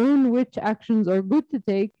to learn which actions are good to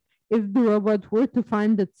take if the robot were to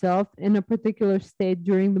find itself in a particular state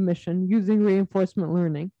during the mission using reinforcement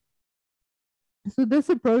learning. So this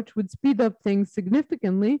approach would speed up things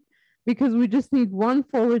significantly because we just need one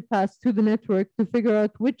forward pass to the network to figure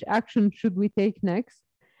out which action should we take next.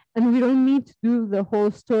 And we don't need to do the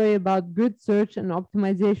whole story about grid search and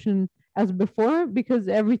optimization as before, because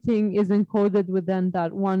everything is encoded within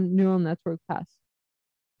that one neural network pass.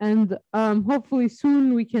 And hopefully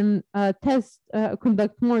soon we can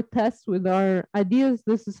conduct more tests with our ideas.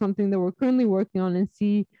 This is something that we're currently working on, and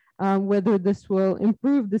see whether this will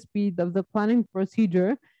improve the speed of the planning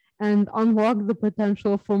procedure and unlock the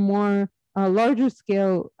potential for more larger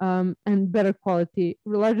scale and better quality,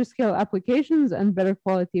 larger scale applications and better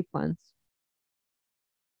quality plans.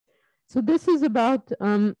 So this is about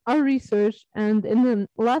our research, and in the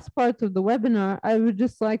last part of the webinar, I would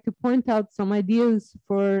just like to point out some ideas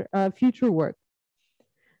for future work.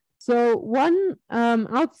 So one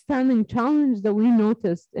outstanding challenge that we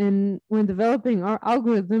noticed when developing our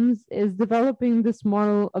algorithms is developing this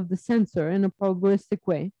model of the sensor in a probabilistic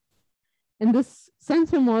way. And this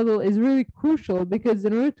sensor model is really crucial because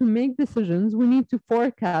in order to make decisions, we need to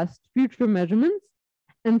forecast future measurements.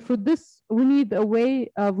 And for this, we need a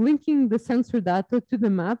way of linking the sensor data to the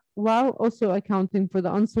map while also accounting for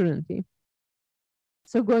the uncertainty.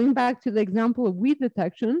 So going back to the example of weed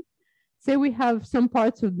detection, say we have some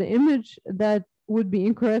parts of the image that would be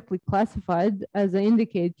incorrectly classified, as I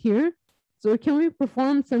indicate here. So can we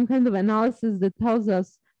perform some kind of analysis that tells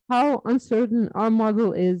us how uncertain our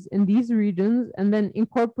model is in these regions, and then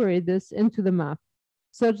incorporate this into the map,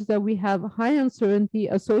 such that we have high uncertainty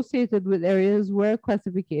associated with areas where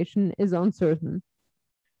classification is uncertain.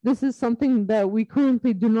 This is something that we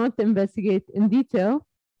currently do not investigate in detail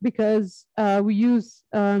because we use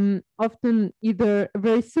often either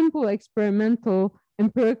very simple experimental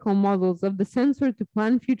empirical models of the sensor to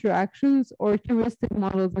plan future actions, or heuristic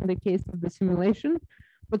models in the case of the simulation.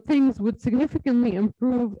 But things would significantly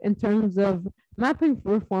improve in terms of mapping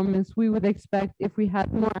performance we would expect if we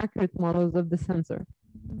had more accurate models of the sensor.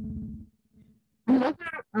 Another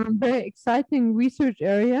very exciting research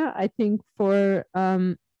area, I think, for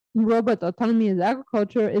robot autonomy in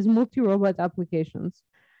agriculture is multi-robot applications.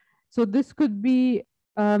 So this could be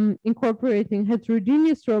incorporating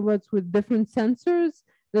heterogeneous robots with different sensors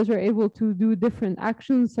that are able to do different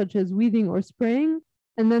actions such as weeding or spraying.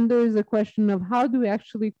 And then there is a question of how do we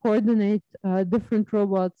actually coordinate different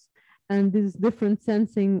robots and this different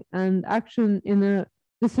sensing and action in a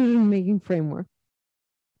decision-making framework.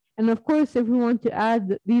 And of course, if we want to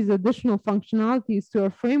add these additional functionalities to our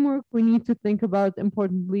framework, we need to think about,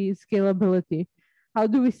 importantly, scalability. How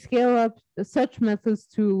do we scale up such methods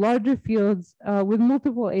to larger fields with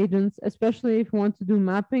multiple agents, especially if we want to do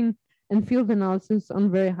mapping and field analysis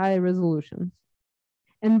on very high resolutions?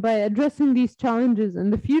 And by addressing these challenges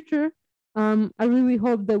in the future, I really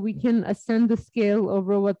hope that we can ascend the scale of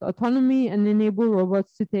robot autonomy and enable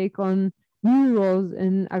robots to take on new roles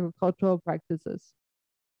in agricultural practices.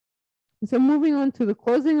 So moving on to the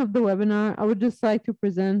closing of the webinar, I would just like to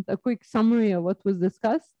present a quick summary of what was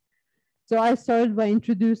discussed. So I started by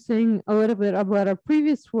introducing a little bit about our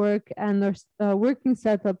previous work and our working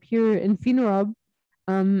setup here in FINOROB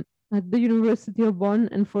at the University of Bonn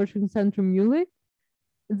and Forschungszentrum Jülich.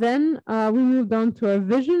 Then we moved on to our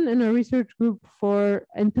vision in our research group for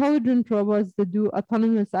intelligent robots that do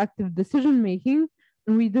autonomous active decision making.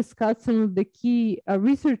 And we discussed some of the key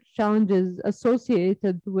research challenges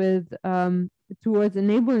associated with towards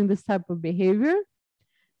enabling this type of behavior.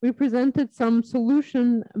 We presented some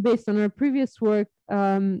solution based on our previous work,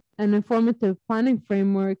 an informative planning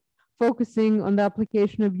framework focusing on the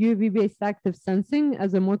application of UAV-based active sensing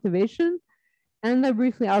as a motivation. And I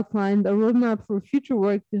briefly outlined a roadmap for future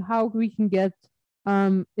work to how we can get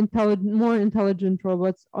more intelligent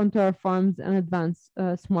robots onto our farms and advance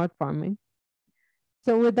smart farming.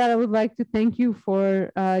 So with that, I would like to thank you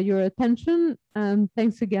for your attention, and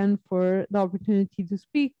thanks again for the opportunity to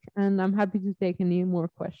speak, and I'm happy to take any more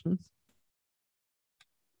questions.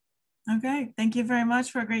 Okay, thank you very much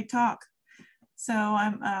for a great talk. So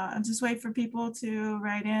I'm just waiting for people to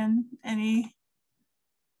write in any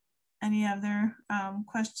other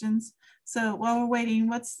questions. So while we're waiting,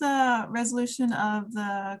 what's the resolution of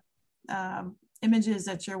the images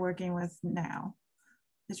that you're working with now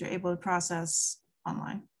that you're able to process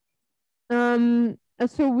online?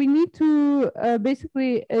 So we need to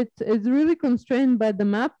basically, it's really constrained by the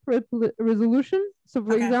map resolution. So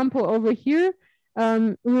for example, over here,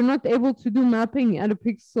 we're not able to do mapping at a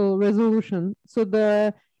pixel resolution. So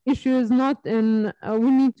the issue is not in,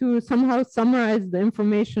 we need to somehow summarize the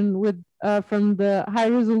information with from the high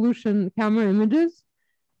resolution camera images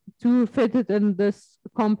to fit it in this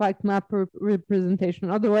compact map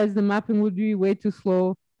representation. Otherwise, the mapping would be way too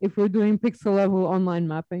slow if we're doing pixel level online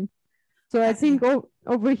mapping. So I think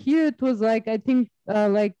over here it was like, I think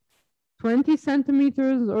like 20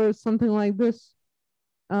 centimeters or something like this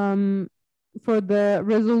for the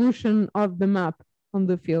resolution of the map on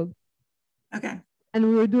the field. Okay. And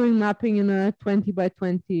we were doing mapping in a 20 by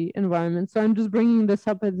 20 environment. So I'm just bringing this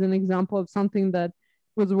up as an example of something that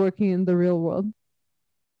was working in the real world.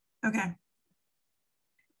 Okay.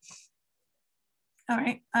 All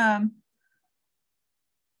right.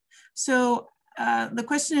 So the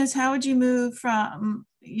question is, how would you move from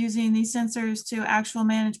using these sensors to actual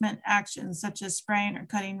management actions, such as spraying or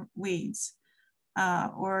cutting weeds,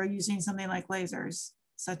 or using something like lasers,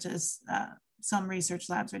 such as some research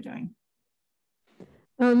labs are doing?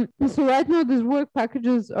 So right now, these work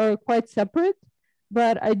packages are quite separate,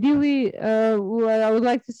 but ideally, what I would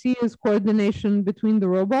like to see is coordination between the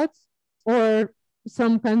robots or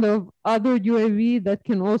some kind of other UAV that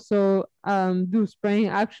can also do spraying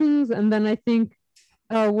actions. And then I think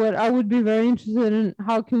what I would be very interested in,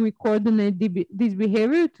 how can we coordinate these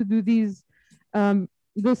behavior to do this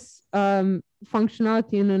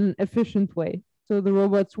functionality in an efficient way, so the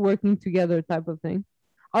robots working together type of thing.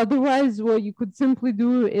 Otherwise, what you could simply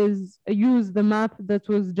do is use the map that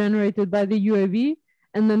was generated by the UAV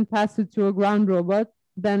and then pass it to a ground robot.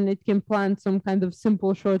 Then it can plan some kind of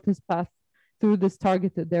simple shortest path through these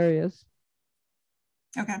targeted areas.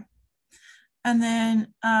 Okay. And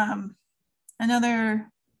then another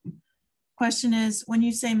question is, when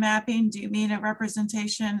you say mapping, do you mean a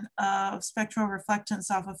representation of spectral reflectance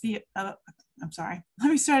off a field? I'm sorry, let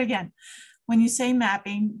me start again. When you say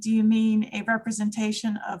mapping, do you mean a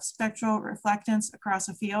representation of spectral reflectance across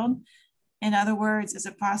a field? In other words, is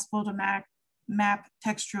it possible to map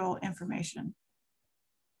textual information?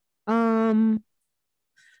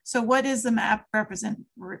 So what is the map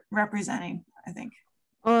representing, I think?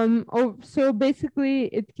 So basically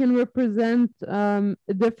it can represent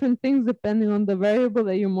different things depending on the variable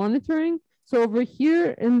that you're monitoring. So over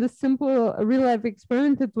here in the simple real life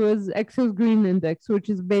experiment, it was Excel's green index, which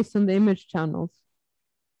is based on the image channels.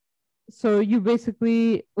 So you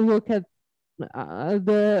basically look at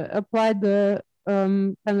apply the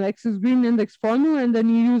kind of Excel's green index formula, and then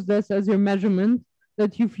you use this as your measurement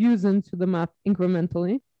that you've used into the map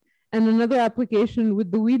incrementally. And another application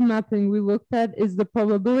with the weed mapping we looked at is the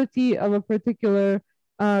probability of a particular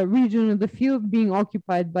region of the field being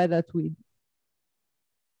occupied by that weed.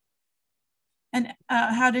 And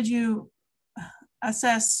how did you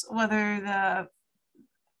assess whether the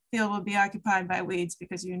field would be occupied by weeds?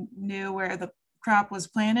 Because you knew where the crop was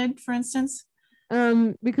planted, for instance?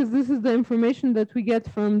 Because this is the information that we get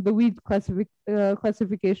from the weed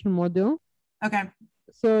classification module. Okay.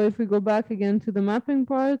 So if we go back again to the mapping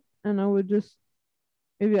part, and I would just,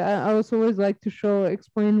 maybe I also always like to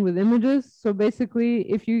explain with images. So basically,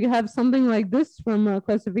 if you have something like this from a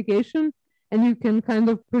classification, and you can kind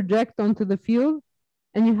of project onto the field,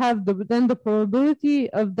 and you have then the probability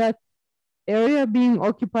of that area being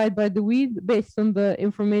occupied by the weed based on the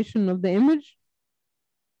information of the image.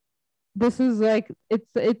 This is like, it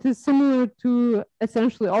is similar to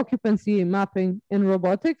essentially occupancy mapping in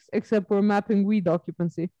robotics, except we're mapping weed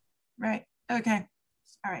occupancy. Right. Okay.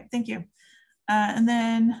 All right. Thank you. And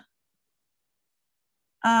then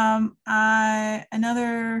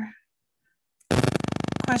another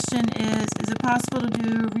question is it possible to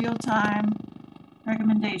do real-time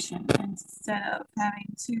recommendation instead of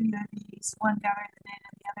having two UAVs, one gathering the data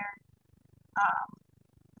and the other,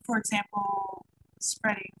 for example,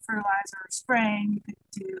 spreading fertilizer or spraying, you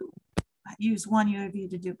could use one UAV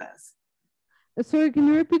to do both? Sorry, can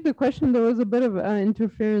you repeat the question? There was a bit of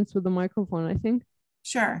interference with the microphone, I think.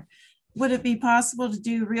 Sure. Would it be possible to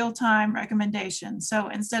do real-time recommendations? So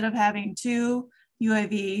instead of having two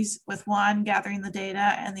UAVs with one gathering the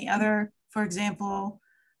data and the other, for example,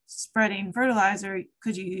 spreading fertilizer,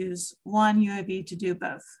 could you use one UAV to do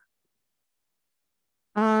both?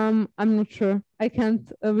 I'm not sure. I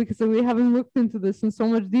can't because we haven't looked into this in so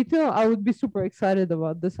much detail. I would be super excited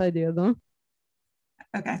about this idea though.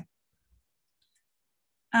 Okay.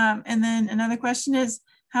 And then another question is,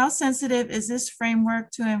 how sensitive is this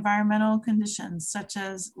framework to environmental conditions such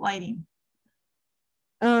as lighting?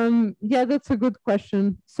 Yeah, that's a good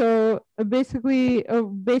question. So basically,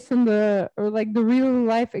 based on the real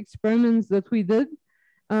life experiments that we did,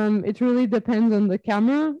 it really depends on the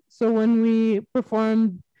camera. So when we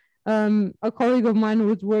performed, a colleague of mine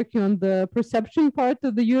was working on the perception part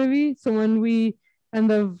of the UAV. So when we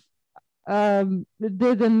kind of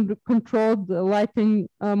did and controlled the lighting,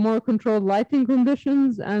 more controlled lighting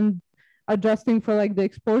conditions and adjusting for like the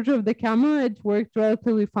exposure of the camera, it worked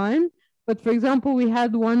relatively fine. But for example, we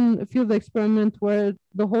had one field experiment where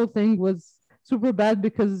the whole thing was super bad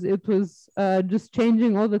because it was just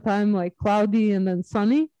changing all the time, like cloudy and then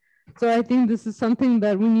sunny. So I think this is something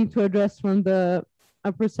that we need to address from the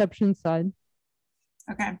perception side.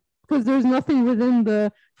 Okay. Because there's nothing within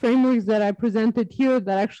the frameworks that I presented here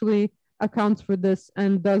that actually accounts for this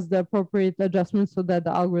and does the appropriate adjustments so that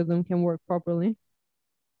the algorithm can work properly.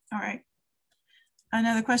 All right.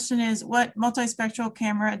 Another question is, what multispectral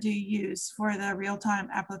camera do you use for the real-time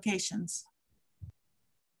applications?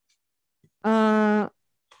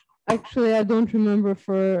 Actually, I don't remember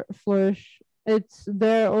for Flourish. It's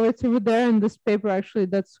there, or it's over there in this paper actually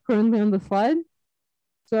that's currently on the slide.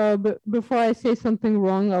 So before I say something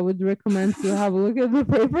wrong, I would recommend to have a look at the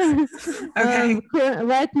paper. Okay.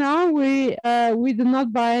 Right now, we did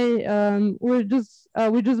not buy. We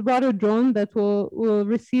just brought a drone that will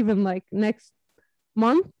receive in like next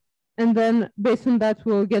month, and then based on that,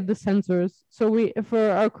 we'll get the sensors. So we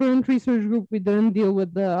for our current research group, we didn't deal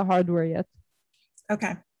with the hardware yet.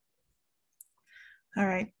 Okay. All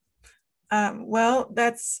right. Well,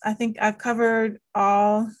 I think I've covered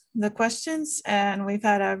all the questions and we've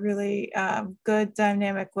had a really good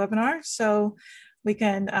dynamic webinar. So we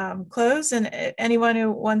can close, and anyone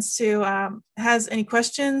who wants to, has any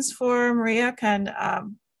questions for Maria can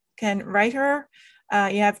write her.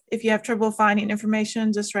 If you have trouble finding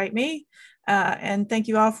information, just write me. And thank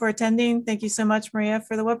you all for attending. Thank you so much, Maria,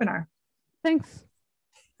 for the webinar. Thanks.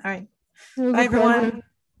 All right. It was Bye, a pleasure. everyone.